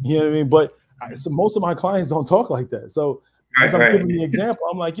say. You know what I mean? But so most of my clients don't talk like that. So as I'm Right. giving the example,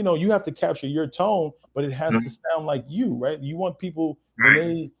 I'm like, you have to capture your tone, but it has to Mhm. sound like you, right? You want people, when Right.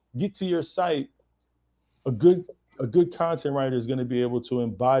 they get to your site, a good content writer is going to be able to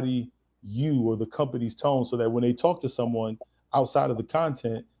embody you or the company's tone, so that when they talk to someone outside of the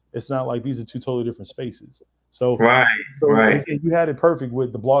content, it's not like these are two totally different spaces. So Right. so Right. you had it perfect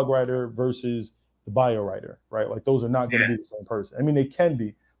with the blog writer versus the bio writer, right? Like those are not going to Yeah. be the same person. I mean, they can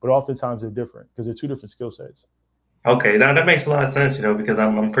be, but oftentimes they're different because they're two different skill sets. Okay, now that makes a lot of sense, because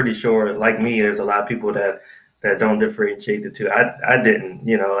I'm pretty sure, like me, there's a lot of people that don't differentiate the two. I didn't,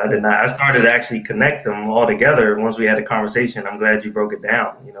 I did Yeah. not. I started to actually connect them all together once we had a conversation. I'm glad you broke it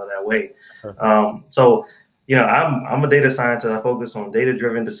down, that way. Sure. So, I'm a data scientist. I focus on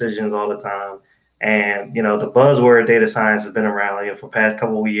data-driven decisions all the time, and the buzzword data science has been around, for the past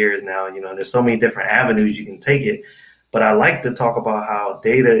couple of years now. There's so many different avenues you can take it. But I like to talk about how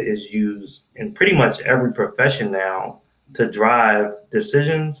data is used in pretty much every profession now to drive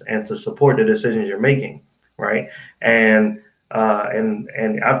decisions and to support the decisions you're making, right? And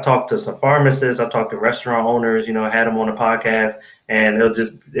and I've talked to some pharmacists, I've talked to restaurant owners, had them on the podcast, and it'll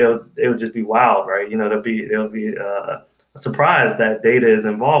just be wild, right? They'll be surprised that data is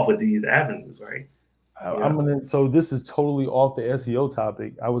involved with these avenues, right? I'm gonna. So this is totally off the SEO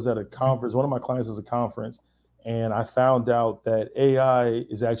topic. I was at a conference. One of my clients is a conference, and I found out that AI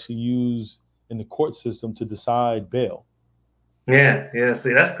is actually used in the court system to decide bail. Yeah.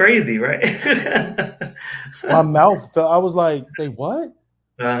 See, that's crazy, right? My mouth fell. I was like, "They what?"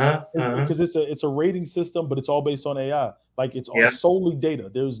 Uh-huh. Uh-huh. Because it's a rating system, but it's all based on AI. Like it's all Yeah. solely data.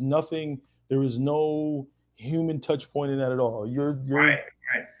 There's nothing. There is no human touch point in that at all. You're Right,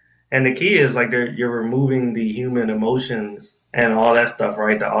 right. And the key is like you're removing the human emotions and all that stuff,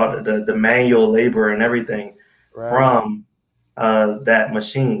 right? The manual labor and everything right. from that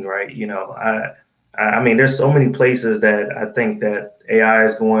machine, right? I mean, there's so many places that I think that AI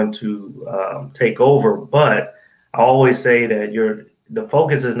is going to take over, but I always say that the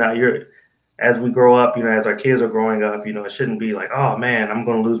focus is not your as we grow up, as our kids are growing up, it shouldn't be like, oh man, I'm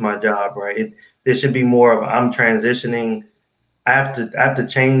going to lose my job, right? There should be more of I'm transitioning I have to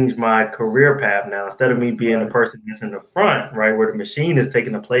change my career path now. Instead of me being the person that's in the front, right, where the machine is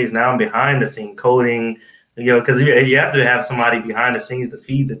taking the place, now I'm behind the scene coding, because you have to have somebody behind the scenes to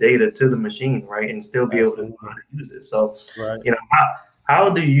feed the data to the machine, right, and still be able to know how Absolutely. to use it. So, Right. how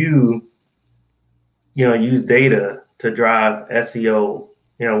do you, use data to drive SEO,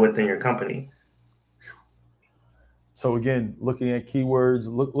 within your company? So again, looking at keywords,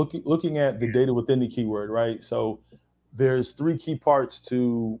 looking at the data within the keyword, right? So there's three key parts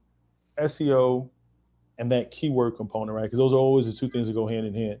to SEO and that keyword component, right? Because those are always the two things that go hand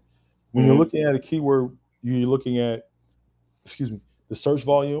in hand. When you're Mm-hmm. looking at a keyword, you're looking at, excuse me, the search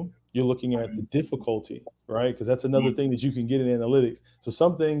volume, you're looking at the difficulty, right? Because that's another thing that you can get in analytics. So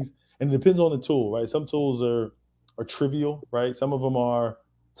some things, and it depends on the tool, right? Some tools are trivial, right? Some of them are,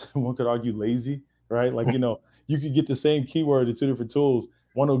 one could argue, lazy, right? Like, you could get the same keyword in two different tools.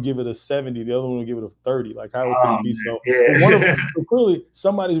 One will give it a 70, the other one will give it a 30. Like, how could Oh it be man, so? But one of them, yeah. so clearly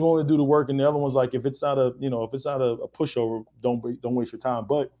somebody's willing to do the work, and the other one's like, if it's not a pushover, don't waste your time.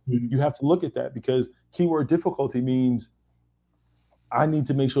 But Mhm. you have to look at that, because keyword difficulty means I need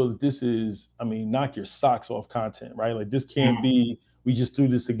to make sure that this is, knock your socks off content, right? Like, this can't be, we just threw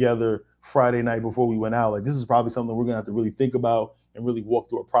this together Friday night before we went out. Like, this is probably something we're gonna have to really think about and really walk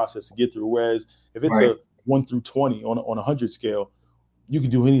through a process to get through. Whereas if it's Right, a 1 through 20 on a 100 scale, you can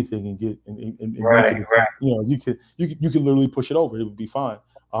do anything and get and make right, it a top. You can literally push it over. It would be fine.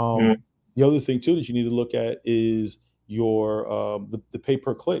 right. The other thing too that you need to look at is your the pay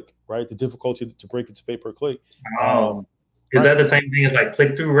per click, right? The difficulty to break it to pay per click. Oh, is Right. that the same thing as like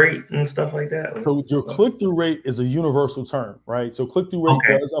click through rate and stuff like that? So your click-through rate is a universal term, right? So click-through rate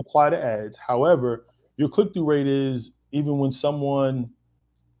Okay. does apply to ads. However, your click-through rate is even when someone,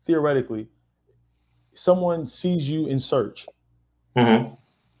 theoretically, someone sees you in search, Mm-hmm.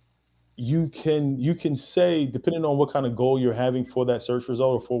 you can say, depending on what kind of goal you're having for that search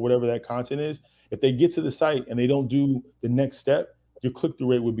result or for whatever that content is, if they get to the site and they don't do the next step, your click-through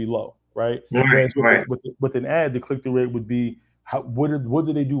rate would be low, right? Right, Whereas right. with an ad, the click-through rate would be what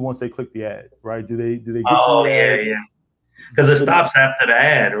do they do once they click the ad, right? Do they get to Oh, the yeah, ad? yeah. Because it So stops after the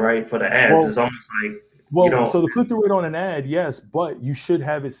ad, right? For the ads, it's well, almost like you well, don't. so the click-through rate on an ad, yes, but you should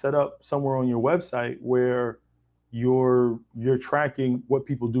have it set up somewhere on your website where you're tracking what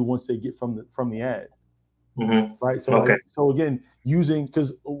people do once they get from the ad, right? Mm-hmm. So Okay. again, using,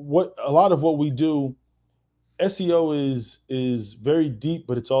 because what a lot of what we do, SEO is very deep,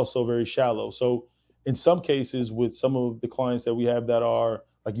 but it's also very shallow. So in some cases, with some of the clients that we have that are,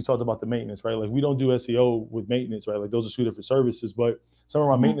 like you talked about the maintenance, right? Like, we don't do SEO with maintenance, right? Like, those are two different services. But some of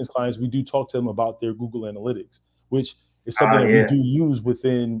our Mm-hmm. maintenance clients, we do talk to them about their Google Analytics, which is something Oh, that we yeah. do use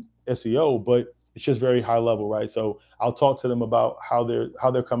within SEO, but it's just very high level, right? So I'll talk to them about how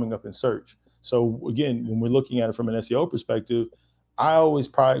they're coming up in search. So again, when we're looking at it from an SEO perspective, I always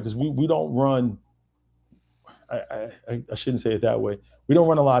pride, because we don't run, I shouldn't say it that way. We don't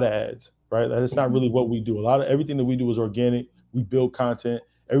run a lot of ads, right? That's not really what we do. A lot of everything that we do is organic. We build content.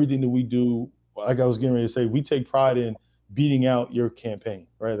 Everything that we do, like I was getting ready to say, we take pride in beating out your campaign,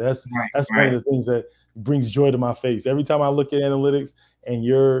 right? That's Right, that's one of right. the things that brings joy to my face. Every time I look at analytics and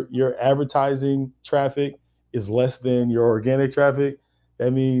your advertising traffic is less than your organic traffic,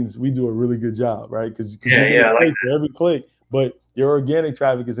 that means we do a really good job, right? Because Yeah, you're yeah. getting I like paid for every click, but your organic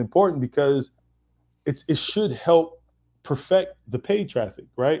traffic is important because it should help perfect the paid traffic,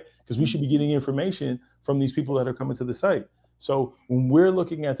 right? Because we should be getting information from these people that are coming to the site. So when we're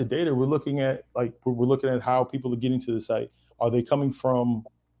looking at the data, we're looking at how people are getting to the site. Are they coming from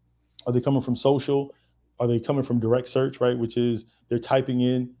social? Are they coming from direct search, right? Which is they're typing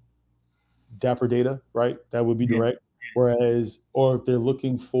in Dapper Data, right? That would be that. direct. Whereas, or if they're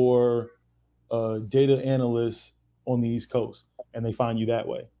looking for data analysts on the East Coast and they find you that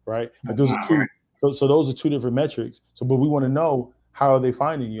way, right? Like, those are Yeah. two. So those are two different metrics. So, but we want to know, how are they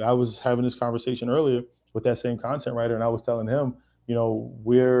finding you? I was having this conversation earlier with that same content writer, and I was telling him,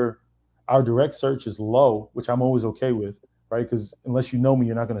 where our direct search is low, which I'm always okay with, right? Because unless you know me,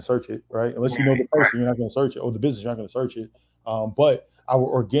 you're not going to search it, right? Unless you know the Right, person, you're not going to search it, or the business, you're not going to search it. But our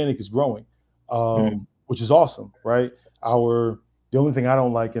organic is growing, right. which is awesome, right? The only thing I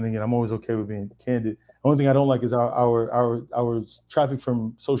don't like, and again, I'm always okay with being candid. The only thing I don't like is our traffic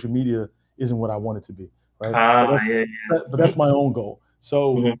from social media isn't what I want it to be, right? So Ah, yeah, that's my own goal.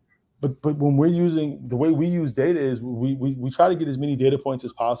 So, yeah. but when we're using, the way we use data is we try to get as many data points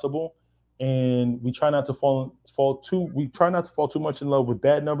as possible, and we try not to fall too much in love with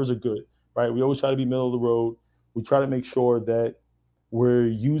bad numbers or good, right? We always try to be middle of the road. We try to make sure that we're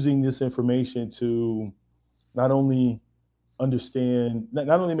using this information to not only understand,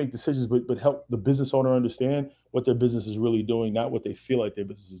 not only make decisions, but help the business owner understand what their business is really doing, not what they feel like their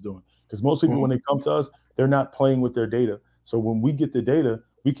business is doing. Because most people, when they come to us, they're not playing with their data. So when we get the data,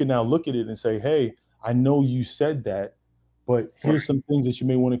 we can now look at it and say, hey, I know you said that, but here's some things that you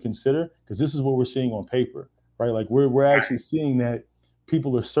may want to consider, because this is what we're seeing on paper, right? Like we're actually seeing that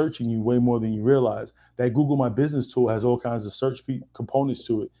people are searching you way more than you realize. That Google My Business tool has all kinds of search components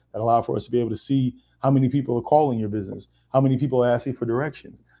to it that allow for us to be able to see how many people are calling your business, how many people are asking for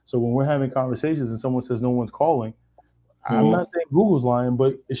directions. So when we're having conversations and someone says no one's calling, I'm not saying Google's lying,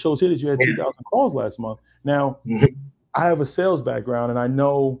 but it shows here that you had 2,000 calls last month. Now, I have a sales background, and I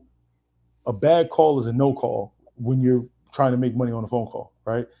know a bad call is a no call when you're trying to make money on a phone call,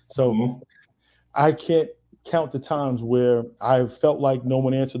 right? So I can't count the times where I've felt like no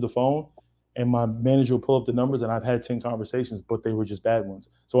one answered the phone, and my manager will pull up the numbers, and I've had 10 conversations, but they were just bad ones.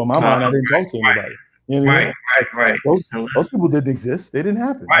 So in my mind, I didn't talk to anybody. You know what I mean? Those people didn't exist. They didn't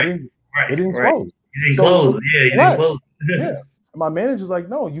happen. They didn't close. You didn't close. Yeah, you didn't close. Yeah. My manager's like,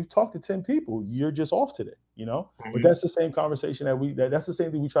 no, you've talked to 10 people. You're just off today, you know? But that's the same conversation that's the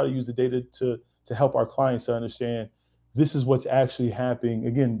same thing we try to use the data to help our clients to understand this is what's actually happening.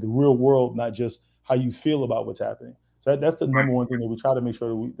 Again, the real world, not just how you feel about what's happening. So that's the number one thing that we try to make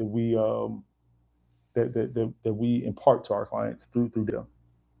sure that we impart to our clients through data.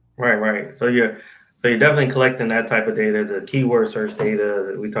 Right. So you're definitely collecting that type of data, the keyword search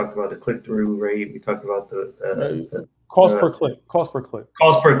data. We talked about the click-through rate. We talked about the cost per click. Cost per click.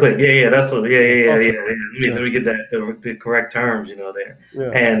 Yeah. That's what. Yeah. Let me get that the correct terms. There.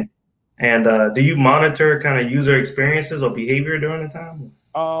 Yeah. And do you monitor kind of user experiences or behavior during the time?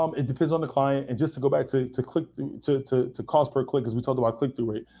 It depends on the client. And just to go back to click to cost per click, because we talked about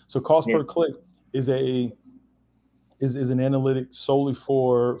click-through rate. So cost per click is an analytic solely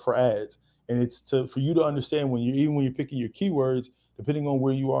for ads. And it's for you to understand when you're picking your keywords, depending on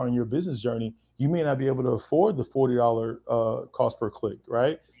where you are in your business journey, you may not be able to afford the $40 cost per click,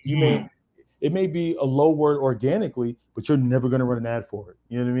 right? It may be a low word organically, but you're never going to run an ad for it.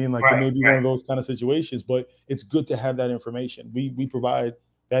 You know what I mean? Like it may be one of those kind of situations, but it's good to have that information. We provide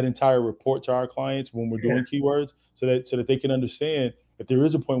that entire report to our clients when we're doing keywords so that they can understand if there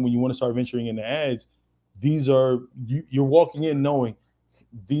is a point when you want to start venturing into ads, you're walking in knowing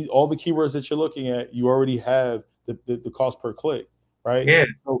all the keywords that you're looking at, you already have the cost per click, right? Yeah.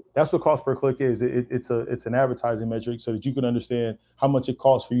 So that's what cost per click is. It's an advertising metric so that you can understand how much it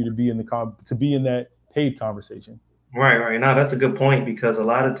costs for you to be in that paid conversation. Right. No, that's a good point, because a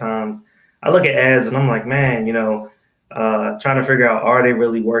lot of times I look at ads and I'm like, man, trying to figure out, are they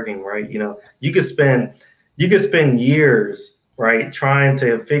really working, right? You could spend years, right, trying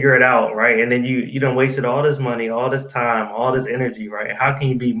to figure it out, right? And then you done wasted all this money, all this time, all this energy, right? How can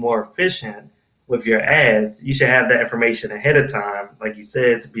you be more efficient with your ads? You should have that information ahead of time, like you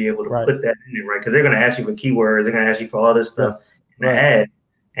said, to be able to put that in there, right? Because they're going to ask you for keywords, they're going to ask you for all this stuff in the ad.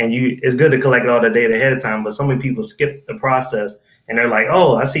 And it's good to collect all the data ahead of time, but so many people skip the process and they're like,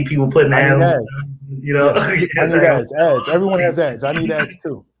 oh, I see people putting ads. I need ads. Everyone has ads. I need ads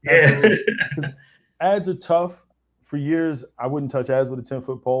too. Yeah. Ads are tough. For years, I wouldn't touch ads with a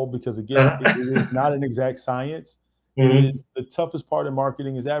 10-foot pole because, again, it is not an exact science. It is the toughest part of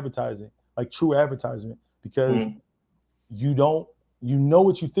marketing is advertising, like true advertisement, because you know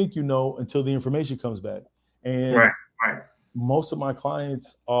what you think you know until the information comes back. And most of my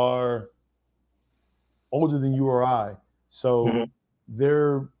clients are older than you or I, so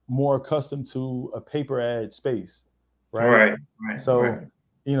they're more accustomed to a paper ad space, right? So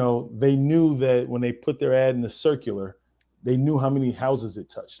they knew that when they put their ad in the circular, they knew how many houses it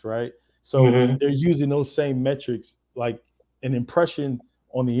touched, right? So they're using those same metrics. Like an impression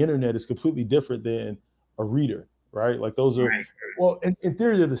on the internet is completely different than a reader, right? Like those are, well, in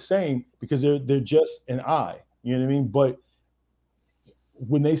theory, they're the same because they're just an eye, you know what I mean? But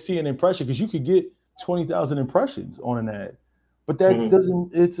when they see an impression, because you could get 20,000 impressions on an ad, but that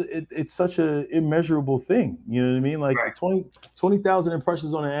doesn't, it's such a immeasurable thing. You know what I mean? Like 20,000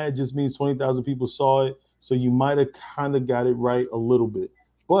 impressions on an ad just means 20,000 people saw it. So you might've kind of got it right a little bit,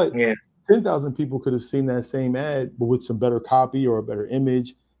 but 10,000 people could have seen that same ad, but with some better copy or a better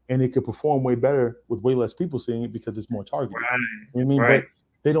image, and it could perform way better with way less people seeing it because it's more targeted. You know what I mean? But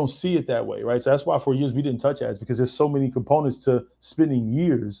they don't see it that way, right? So that's why for years we didn't touch ads, because there's so many components to spending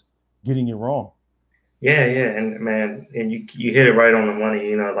years getting it wrong. Yeah, and man, and you hit it right on the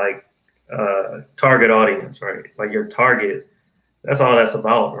money, like target audience, right? Like your target, that's all that's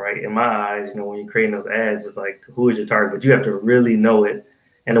about, right? In my eyes, when you're creating those ads, it's like, who is your target? But you have to really know it.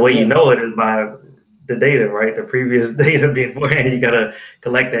 And the way you know it is by the data, right? The previous data beforehand, you got to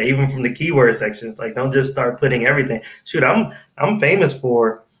collect that even from the keyword section. It's like, don't just start putting everything. Shoot, I'm famous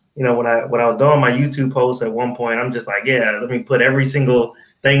for when I was doing my YouTube posts at one point, I'm just like, yeah, let me put every single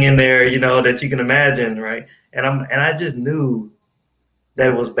thing in there, that you can imagine, right? And I just knew that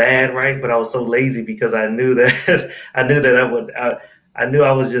it was bad, right? But I was so lazy because I knew that I knew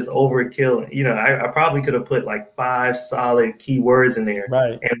I was just overkill. I probably could have put like 5 solid keywords in there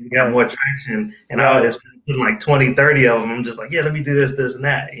Right, and we got right, more traction. And I right, was putting like 20, 30 of them. I'm just like, yeah, let me do this, and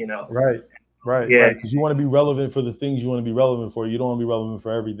that. right, right, Yeah, right. Because you want to be relevant for the things you want to be relevant for. You don't want to be relevant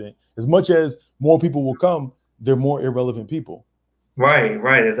for everything. As much as more people will come, they're more irrelevant people.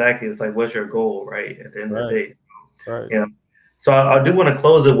 right, exactly. It's like, what's your goal, right? At the end of the Right, day, right. you know. So I do want to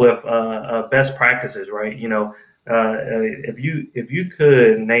close it with best practices, right? If you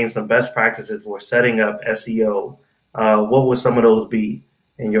could name some best practices for setting up SEO, what would some of those be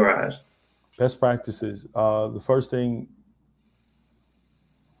in your eyes? Best practices. The first thing,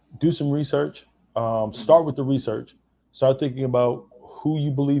 do some research. Start with the research. Start thinking about who you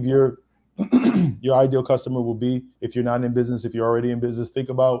believe your your ideal customer will be. If you're not in business, if you're already in business, think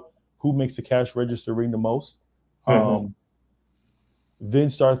about who makes the cash register ring the most. Mm-hmm. Um, then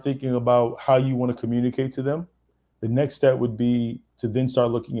start thinking about how you want to communicate to them. The next step would be to then start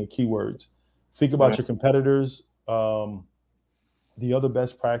looking at keywords. Think about your competitors. The other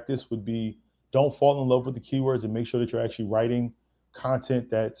best practice would be, don't fall in love with the keywords and make sure that you're actually writing content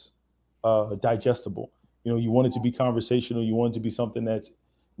that's digestible. You want it to be conversational. You want it to be something that's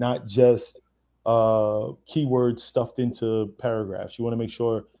not just keywords stuffed into paragraphs. You want to make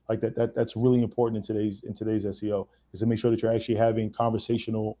sure like that's really important in today's SEO, is to make sure that you're actually having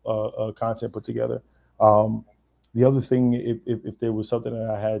conversational content put together. Um, the other thing, if there was something that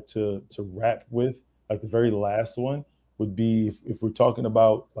I had to wrap with, like the very last one, would be, if we're talking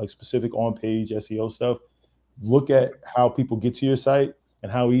about like specific on-page SEO stuff, look at how people get to your site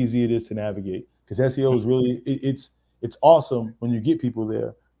and how easy it is to navigate. Because SEO is really it's awesome when you get people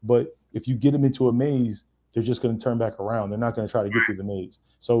there, but if you get them into a maze, they're just going to turn back around. They're not going to try to get through the maze.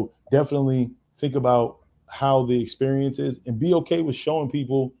 So definitely think about how the experience is and be okay with showing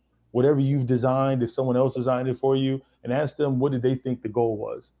people whatever you've designed if someone else designed it for you, and ask them what did they think the goal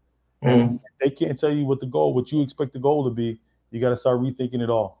was. Mm-hmm. And if they can't tell you what you expect the goal to be, you got to start rethinking it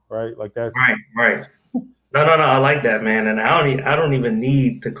all, right? Like that's Right. No. I like that, man. And I don't even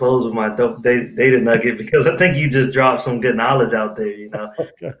need to close with my dope data nugget because I think you just dropped some good knowledge out there.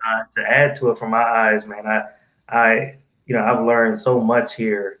 okay. To add to it from my eyes, man. I've learned so much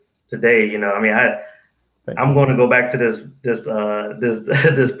here today. I mean, Thank I'm you. going to go back to this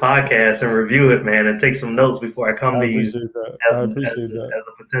podcast and review it, man, and take some notes before I come I to you appreciate that. as I a, appreciate that. as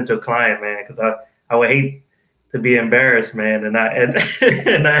a potential client, man, because I would hate to be embarrassed, man, and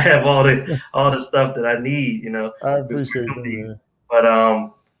and I have all the stuff that I need, I before I appreciate come that, to you.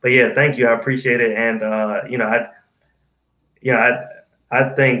 man. But yeah, thank you. I appreciate it, and you know,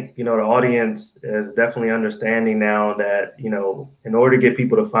 I think, the audience is definitely understanding now that, in order to get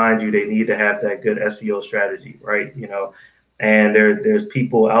people to find you, they need to have that good SEO strategy, right? And there's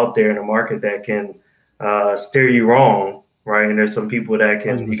people out there in the market that can steer you wrong, right? And there's some people that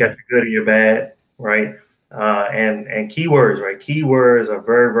you got 100%. your good and your bad, right? And keywords, right? Keywords are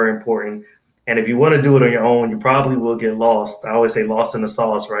very, very important. And if you want to do it on your own, you probably will get lost. I always say lost in the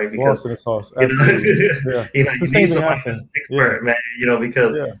sauce, right? Because Lost in the sauce. you know, Absolutely. Yeah. It's the you need same thing I somebody say. that's an Yeah. expert, man.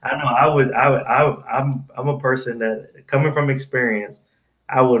 Because Yeah. I know I'm a person that, coming from experience,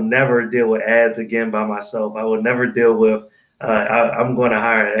 I will never deal with ads again by myself. I will never deal with. I'm going to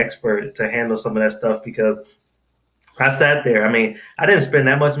hire an expert to handle some of that stuff because I sat there. I mean, I didn't spend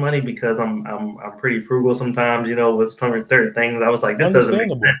that much money because I'm pretty frugal sometimes. With some certain things, I was like, this doesn't make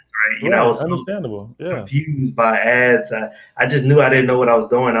Understandable. sense, right? I Right. was so Understandable. Yeah. confused by ads. I just knew I didn't know what I was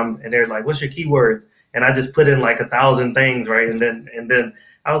doing. And they're like, "What's your keywords?" And I just put in like 1,000 things, right? And then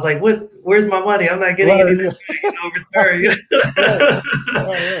I was like, "What? Where's my money? I'm not getting Right. anything, Yeah. return. Right.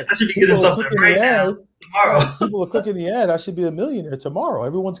 Right. I should be getting People are something clicking the right now, ad. tomorrow." Right. People are clicking the ad. I should be a millionaire tomorrow.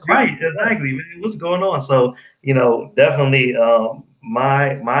 Everyone's Right, clicking. Yeah. exactly. Man, what's going on? So, definitely,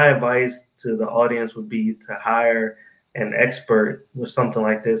 my advice to the audience would be to hire an expert with something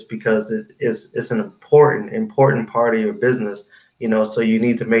like this because it's an important part of your business. So you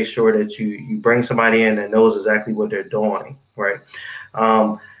need to make sure that you bring somebody in that knows exactly what they're doing, right?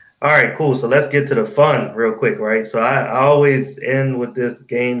 Um, all right, cool. So let's get to the fun real quick, right? So I always end with this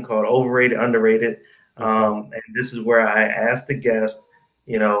game called Overrated, Underrated. Yes, sir. And this is where I ask the guest,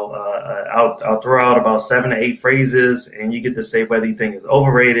 I'll throw out about 7 to 8 phrases, and you get to say whether you think it's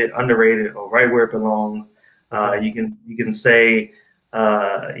overrated, underrated, or right where it belongs. Okay. You can say,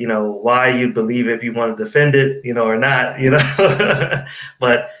 why you believe it if you want to defend it, or not,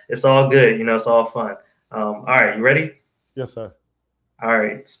 but it's all good, it's all fun. All right, you ready? Yes, sir. All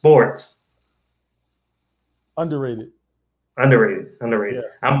right, sports. Underrated. Underrated. Yeah.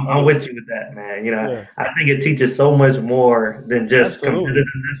 I'm with you with that, man. Yeah. I think it teaches so much more than just Absolutely.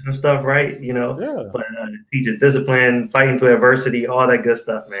 competitiveness and stuff, right? Yeah. But it teaches discipline, fighting through adversity, all that good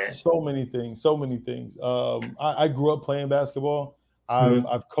stuff, man. So many things. So many things. I grew up playing basketball. Mm-hmm.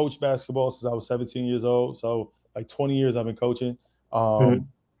 I've coached basketball since I was 17 years old. So like 20 years I've been coaching. Mm-hmm.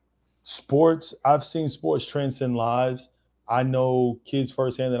 Sports, I've seen sports transcend lives. I know kids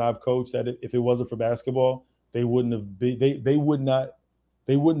firsthand that I've coached that if it wasn't for basketball, they wouldn't have been, they wouldn't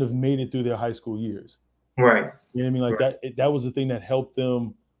have made it through their high school years. Right. You know what I mean? Like Right. that was the thing that helped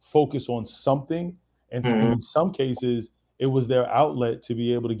them focus on something. And Mm-hmm. in some cases, it was their outlet to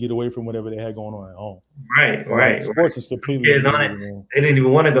be able to get away from whatever they had going on at home. Right. But like Right. sports is completely Getting on it, underrated, man. they didn't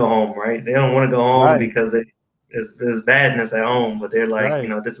even want to go home, right? They don't want to go home Right, because there's badness at home, but they're like,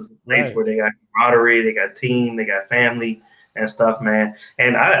 right, this is a place right. where they got camaraderie, they got team, they got family and stuff, man.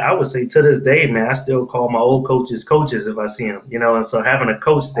 And I would say to this day, man, I still call my old coaches if I see them, and so having a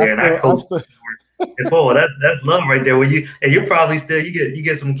coach there, and I I coach still, before, that's love right there. You're probably still you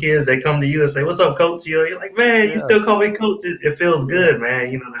get some kids that come to you and say, "What's up, coach?" You're like, "Man, you yeah, still call me coach." It feels yeah, good, man.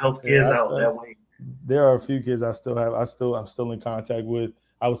 To help yeah. kids out that way. There are a few kids I'm still in contact with.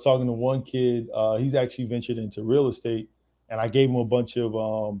 I was talking to one kid. He's actually ventured into real estate, and I gave him a bunch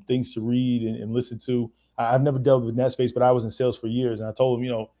of things to read and listen to. I've never dealt with that space, but I was in sales for years, and I told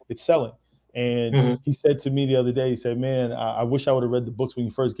him, it's selling. And Mm-hmm. he said to me the other day, he said, "Man, I wish I would have read the books when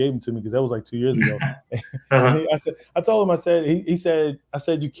you first gave them to me because that was like 2 years ago." Uh-huh. I told him, he said, I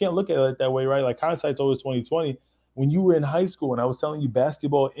said, you can't look at it that way, right? Like hindsight's always 2020. When you were in high school and I was telling you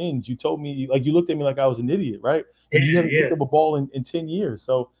basketball ends, you told me, like, you looked at me like I was an idiot, right? And you Yeah, haven't yeah, picked up a ball in 10 years.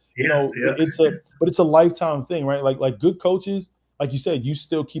 So, yeah, yeah. but it's a lifetime thing, right? Like good coaches, like you said, you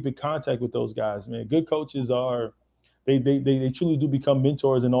still keep in contact with those guys, man. Good coaches they truly do become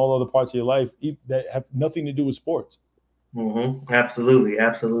mentors in all other parts of your life that have nothing to do with sports. Mm-hmm. Absolutely,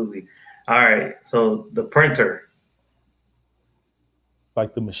 absolutely. All right, so the printer.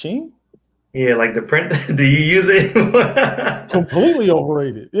 Like the machine, Yeah, like the print. Do you use it? completely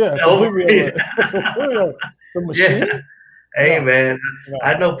overrated. Yeah, completely Overrated. overrated. Completely overrated. The Yeah. machine, Hey no, man,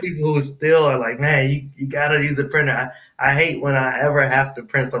 I no. know people who still are like, man, you gotta use a printer. I hate when I ever have to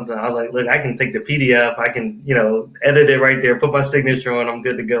print something. I was like, look, I can take the PDF, I can, edit it right there, put my signature on, I'm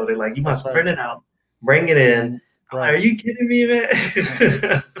good to go. They're like, you That's must right. print it out, bring it in. I'm like, Right. are you kidding me,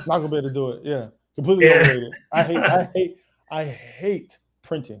 man? Not gonna be able to do it. Yeah, completely Yeah. overrated. I hate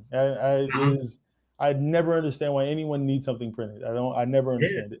printing. Uh-huh. I never understand why anyone needs something printed. I never Yeah.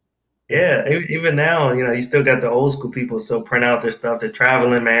 understand it. Yeah. Yeah. Even now, you still got the old school people still print out their stuff. They're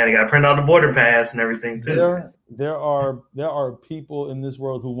traveling, man. They got to print out the border pass and everything too, man. There are people in this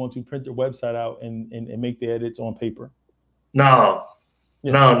world who want to print their website out and make the edits on paper. No,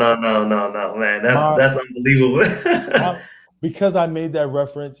 Yeah. no, no, no, no, no, man. That's My that's unbelievable. I, because I made that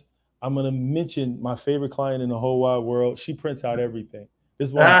reference, I'm gonna mention my favorite client in the whole wide world. She prints out everything.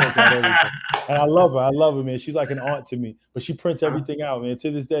 This woman prints out everything. And I love her. I love her, man. She's like an aunt to me, but she prints everything out, man.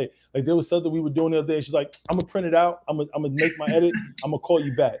 To this day, like there was something we were doing the other day. She's like, "I'm gonna print it out. I'm gonna make my edits. I'm gonna call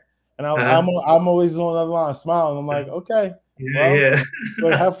you back." And Uh-huh. I'm always on the other line, smiling. I'm like, "Okay, Yeah, well, yeah,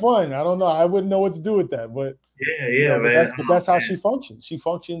 like have fun." I don't know. I wouldn't know what to do with that, but yeah, yeah, but man. Oh that's how man, she functions. She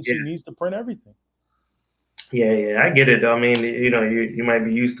functions. yeah, She needs to print everything. yeah, yeah. I get it. I mean, you might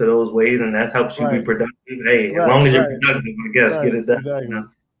be used to those ways, and that helps you be Right, productive. Hey, as right, long as you're right, productive, I guess get right. it done. Exactly.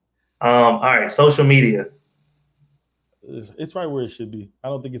 All right, social media. It's right where it should be. I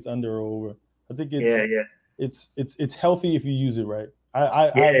don't think it's under or over. I think Yeah, yeah, it's healthy if you use it right.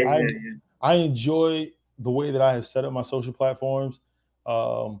 yeah, I enjoy the way that I have set up my social platforms.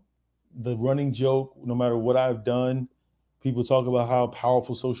 Um, the running joke, no matter what I've done, people talk about how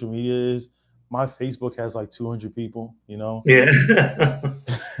powerful social media is. My Facebook has like 200 people, yeah, yeah.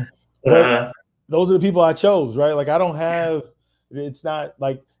 but uh, those are the people I chose, right? Like I don't have. It's not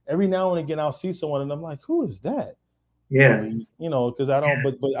like every now and again I'll see someone and I'm like, who is that? yeah, Delete, because I don't.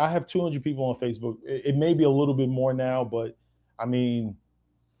 But I have 200 people on Facebook. It may be a little bit more now, but I mean,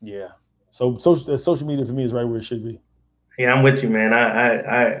 yeah. So social media for me is right where it should be. yeah. I'm with you, man.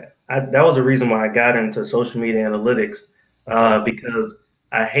 That was the reason why I got into social media analytics, Okay. because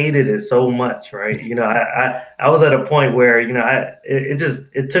I hated it so much, right? I was at a point where,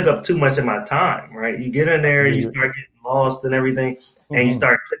 it took up too much of my time, right? You get in I there, you believe it. start getting lost and everything, and you Mm-hmm.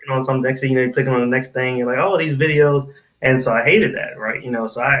 start clicking on something. Next thing you know, you're clicking on the next thing. You're like, oh, these videos, and so I hated that, right?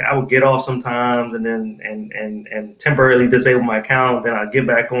 So I would get off sometimes, and then and temporarily disable my account. Then I'll get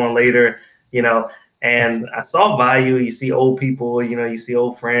back on later, you know. Okay. And I saw value. You see old people, you see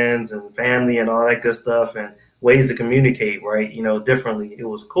old friends and family and all that good stuff. And ways to communicate, right? Differently. It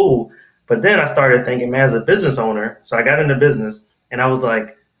was cool. But then I started thinking, man, as a business owner, so I got into business and I was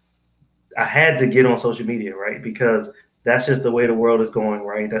like, I had to get on social media, right? Because that's just the way the world is going,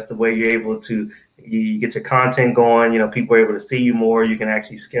 right? That's the way you're able to you get your content going. People are able to see you more. You can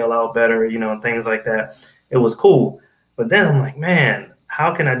actually scale out better, and things like that. It was cool. But then I'm like, man,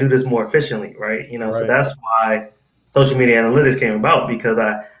 how can I do this more efficiently, right? So Right. that's why social media analytics came about because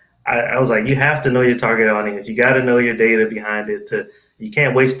I was like, you have to know your target audience. You got to know your data behind it. You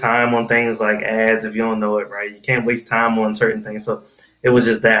can't waste time on things like ads if you don't know it, right? You can't waste time on certain things. So it was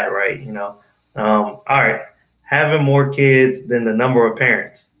just that, right? All right, having more kids than the number of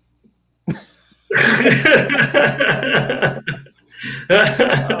parents.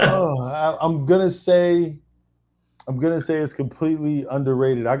 Oh, I'm gonna say it's completely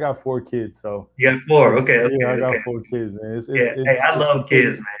underrated. I got 4 kids, so You got four. like, Okay, yeah, I okay. got 4 kids, man. Yeah. Hey, I It's love completely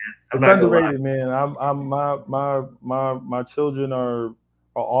kids, man. I'm it's not gonna lie. underrated, man. I'm my children are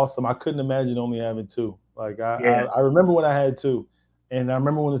awesome. I couldn't imagine only having 2. Like Yeah, I remember when I had 2, and I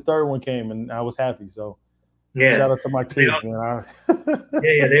remember when the third one came, and I was happy. So yeah. shout out to my kids, man.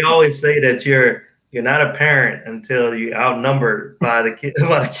 Yeah. They always say that you're not a parent until you outnumbered by the kid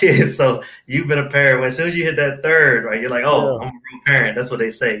by the kids. So you've been a parent. As soon as you hit that third, right, you're like, oh, Yeah, I'm a real parent. That's what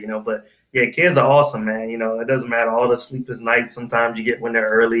they say. But yeah, kids are awesome, man. It doesn't matter all the sleepless nights sometimes you get when they're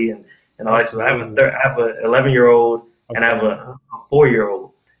early and all that stuff. absolutely. I have a 11-year-old and I have Okay, a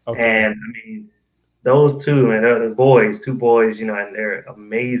 4-year-old, okay. and I mean those two, man, they're boys, 2 boys, and they're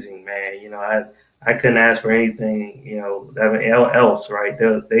amazing, man. I couldn't ask for anything, else, right?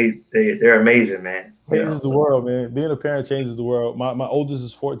 They're amazing, man. Changes the So, world, man. Being a parent changes the world. My oldest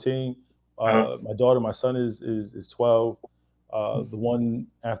is 14. uh, My daughter, my son is 12. The one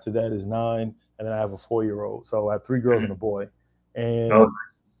after that is 9, and then I have a 4-year-old. So I have 3 girls and a boy. oh, And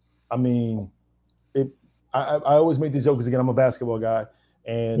I mean, it. I always make these jokes because again, I'm a basketball guy,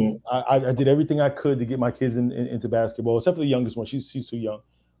 and mm, I did everything I could to get my kids into basketball, except for the youngest one. She's too young.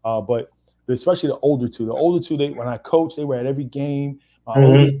 But especially the older two. The older two, when I coached, they were at every game. My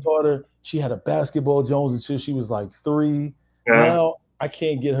oldest mm-hmm, daughter, she had a basketball Jones until she was like 3. uh, Now I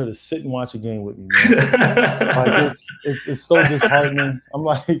can't get her to sit and watch a game with me, man. Like it's so disheartening. I'm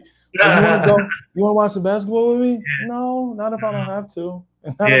like, oh, you want to go? You want to watch some basketball with me? No, not if I don't have to.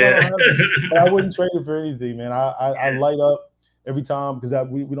 Not if I don't yeah, have to. But I wouldn't trade it for anything, man. I light up every time because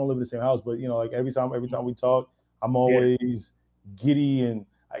we don't live in the same house, but like every time we talk, I'm yeah, always giddy, and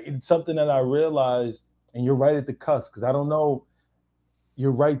it's something that I realize. And you're right at the cusp because I don't know.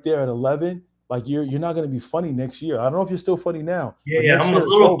 You're right there at 11. Like you're not going to be funny next year. I don't know if you're still funny now, but yeah. next I'm a year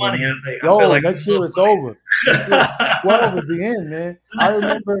it's little over, funny, man. I think. I feel Yo, like I'm next a year little it's over. Next year, 12 funny. is the end, man. I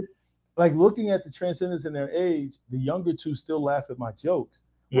remember like looking at the transcendence in their age, the younger two still laugh at my jokes.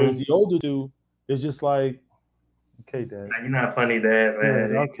 Whereas Mm. the older two, they're just like, okay, Dad. Nah, you're not funny, Dad, Yeah,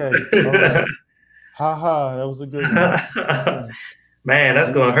 man. okay. All right. Ha ha. That was a good one. Yeah. Man,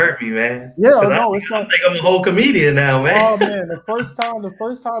 that's gonna hurt me, man. Yeah, Because no, it's I not. think I'm a whole comedian now, man. Oh man, the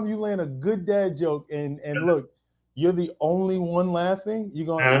first time you land a good dad joke and look, you're the only one laughing, Huh?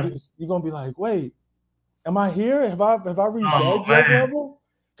 you're gonna be like, wait, am I here? Have I reached Oh dad joke man, level?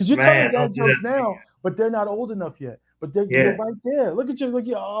 Because you're telling man, dad don't do that jokes to me. now, but they're not old enough yet. But you're Yeah, right there. Look at you, look at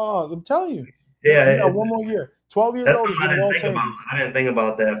you. Oh, I'm telling you. yeah. You got one more year. 12 years That's old something is I when it didn't all think about. changes. I didn't think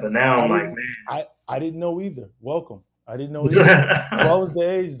about that, but now I I'm like, didn't I didn't know either. Welcome. I didn't know either. 12 is the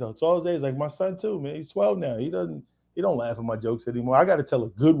age though. 12 is the age. Like my son too, man. He's 12 now. He don't laugh at my jokes anymore. I got to tell a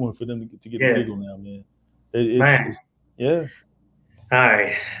good one for them to get a yeah, giggle now, man. man. It's yeah. All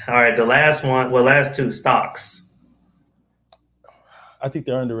right, all right. The last one, well, last two stocks. I think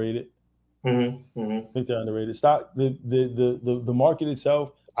they're underrated. Mm-hmm, mm-hmm. I think they're underrated. Stock the market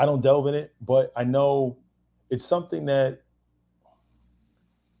itself. I don't delve in it, but I know it's something that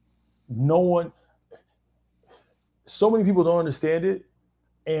no one, so many people don't understand it,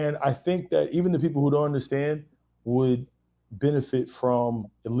 and I think that even the people who don't understand would benefit from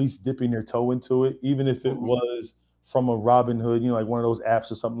at least dipping their toe into it, even if it Mm-hmm. was from a Robinhood, like one of those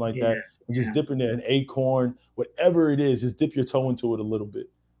apps or something like Yeah, that, and just dipping there, an Acorn, whatever it is, just dip your toe into it a little bit,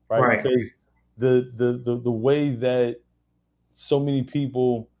 right? right. Because the way that so many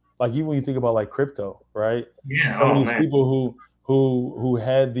people, like even when you think about like crypto, right? Yeah. Some of Oh these man. people who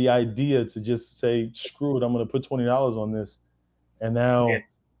had the idea to just say, screw it, I'm going to put $20 on this, and Yeah.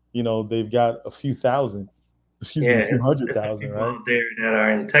 now they've got a few thousand, excuse me, a Yeah, few hundred there's some thousand, people right? out there that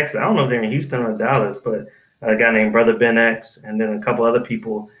are in Texas. I don't know if they're in Houston or Dallas, but a guy named Brother Ben X, and then a couple other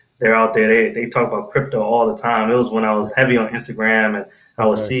people. They're out there. They talk about crypto all the time. It was when I was heavy on Instagram, and I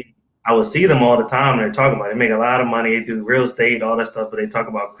would Okay. see I would see them all the time. And they're talking about it. They make a lot of money. They do real estate, all that stuff, but they talk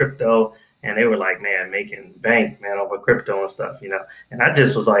about crypto. and they were like, man, making bank, man, over crypto and stuff, And I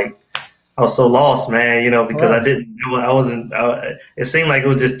just was like, I was so lost, man, because Right. I wasn't. It seemed like it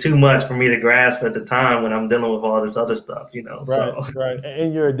was just too much for me to grasp at the time when I'm dealing with all this other stuff, Right, So right.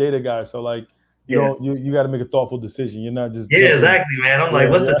 And you're a data guy, so like you yeah. don't you got to make a thoughtful decision. You're not just Yeah, jumping. exactly, man. I'm like, Yeah,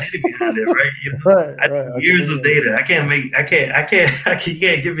 what's the yeah. data behind it, right? Right, I right. do I years completely of data. understand. You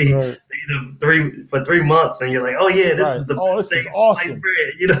can't give me Right, data for 3 months, and you're like, oh yeah, this right. is the Oh, best this thing is since sliced awesome.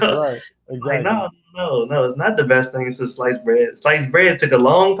 bread. Right, Like, exactly. no, it's not the best thing since sliced bread. Sliced bread took a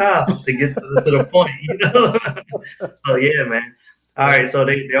long time to get to the point. So yeah, man. All Right. right, so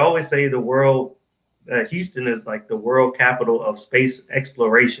they always say the world, Houston is like the world capital of space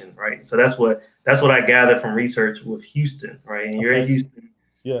exploration, right? So that's what I gather from research with Houston, right? And you're in Okay. Houston,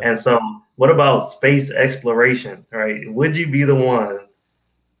 Yeah. and so what about space exploration, right? Would you be the one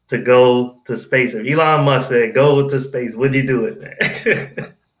to go to space? If Elon Musk said go to space, would you do it, man?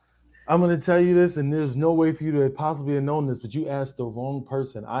 I'm going to tell you this, and there's no way for you to possibly have known this, but you asked the wrong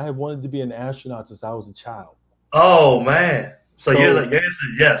person. I have wanted to be an astronaut since I was a child. Oh man. So you're So, like your answer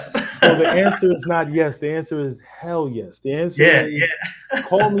is yes. so the answer is not yes. The answer is hell yes. The answer Yeah, is yeah.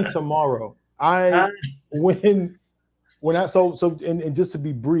 call me tomorrow. When I and just to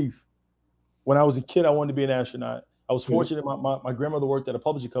be brief, when I was a kid, I wanted to be an astronaut. I was fortunate. My grandmother worked at a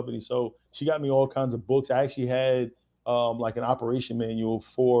publishing company, so she got me all kinds of books. I actually had like an operation manual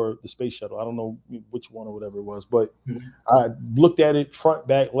for the space shuttle. I don't know which one or whatever it was, but I looked at it front,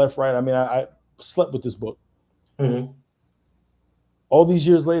 back, left, right. I mean, I slept with this book. Mm-hmm. All these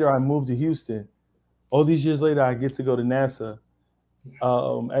years later, I moved to Houston. All these years later, I get to go to NASA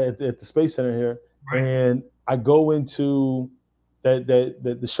at the Space Center here, Right. and I go into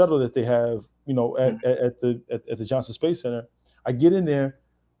the shuttle that they have, at the Johnson Space Center. I get in there.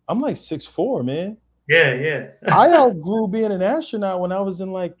 I'm like 6'4", man. Yeah, yeah. I outgrew being an astronaut when I was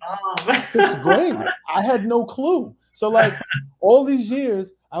in like sixth grade. I had no clue. So like all these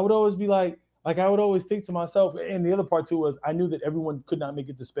years, I would always be like I would always think to myself, and the other part too was I knew that everyone could not make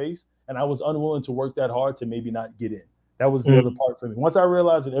it to space, and I was unwilling to work that hard to maybe not get in. That was the other part for me. Once I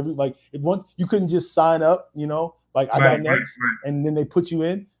realized that you couldn't just sign up, like I got next, and then they put you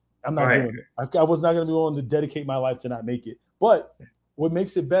in. I'm not doing it. I was not going to be willing to dedicate my life to not make it. But what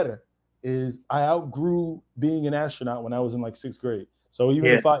makes it better is I outgrew being an astronaut when I was in like sixth grade. So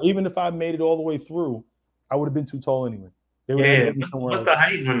even if I made it all the way through, I would have been too tall anyway. They would have put me somewhere else. What's the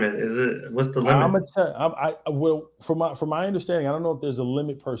height limit? What's the limit? I'm gonna tell. From my understanding, I don't know if there's a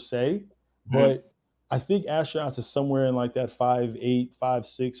limit per se, but I think astronauts are somewhere in like that 5'8",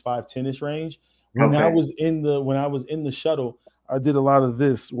 5'6", 5'10" range. When I was in the shuttle, I did a lot of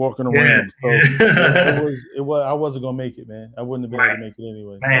this walking around. So it was I wasn't gonna make it, man. I wouldn't have been able to make it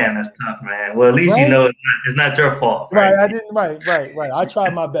anyway. Man, that's tough, man. Well, at least you know it's not your fault, right? Right, I didn't. Right. I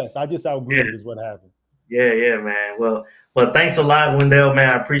tried my best. I just outgrew it. Is what happened. Yeah, man. Well, thanks a lot, Wendell, man.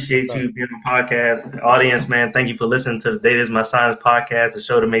 I appreciate you being on the podcast. Audience, man, thank you for listening to the Data is My Science podcast, the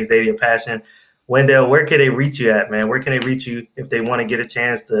show that makes data your passion. Wendell, where can they reach you at, man? Where can they reach you if they want to get a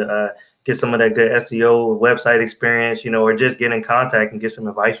chance to get some of that good SEO website experience, or just get in contact and get some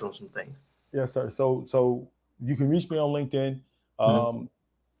advice on some things? Yes, sir. So you can reach me on LinkedIn,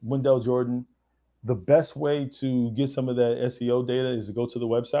 Wendell Jordan. The best way to get some of that SEO data is to go to the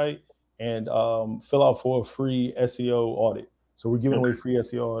website and fill out for a free SEO audit. So we're giving away free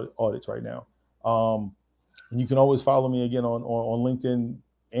SEO audits right now. And you can always follow me again on LinkedIn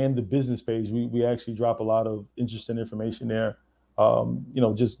and the business page. We actually drop a lot of interesting information there.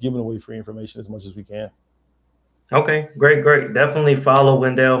 Just giving away free information as much as we can. Okay, great. Definitely follow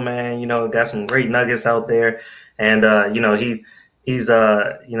Wendell, man. Got some great nuggets out there, and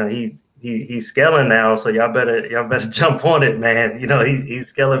he's scaling now, so y'all better jump on it, man. He's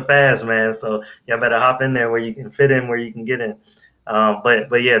scaling fast, man. So y'all better hop in there where you can fit in, where you can get in.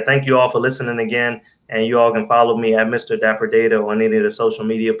 But yeah, thank you all for listening again, and you all can follow me at Mr. Dapper Data on any of the social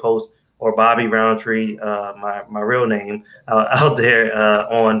media posts, or Bobby Roundtree, my real name, out there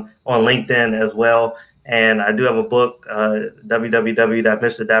on LinkedIn as well. And I do have a book,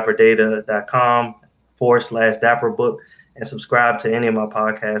 www.mrdapperdata.com/Dapper book, and subscribe to any of my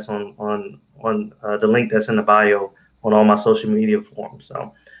podcasts on the link that's in the bio on all my social media forums.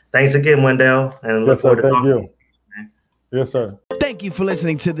 So thanks again, Wendell, and look forward to talking to you. Yes, sir. Thank you for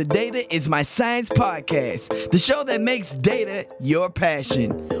listening to the Data is My Science podcast, the show that makes data your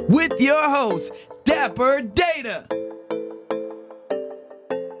passion, with your host, Dapper Data.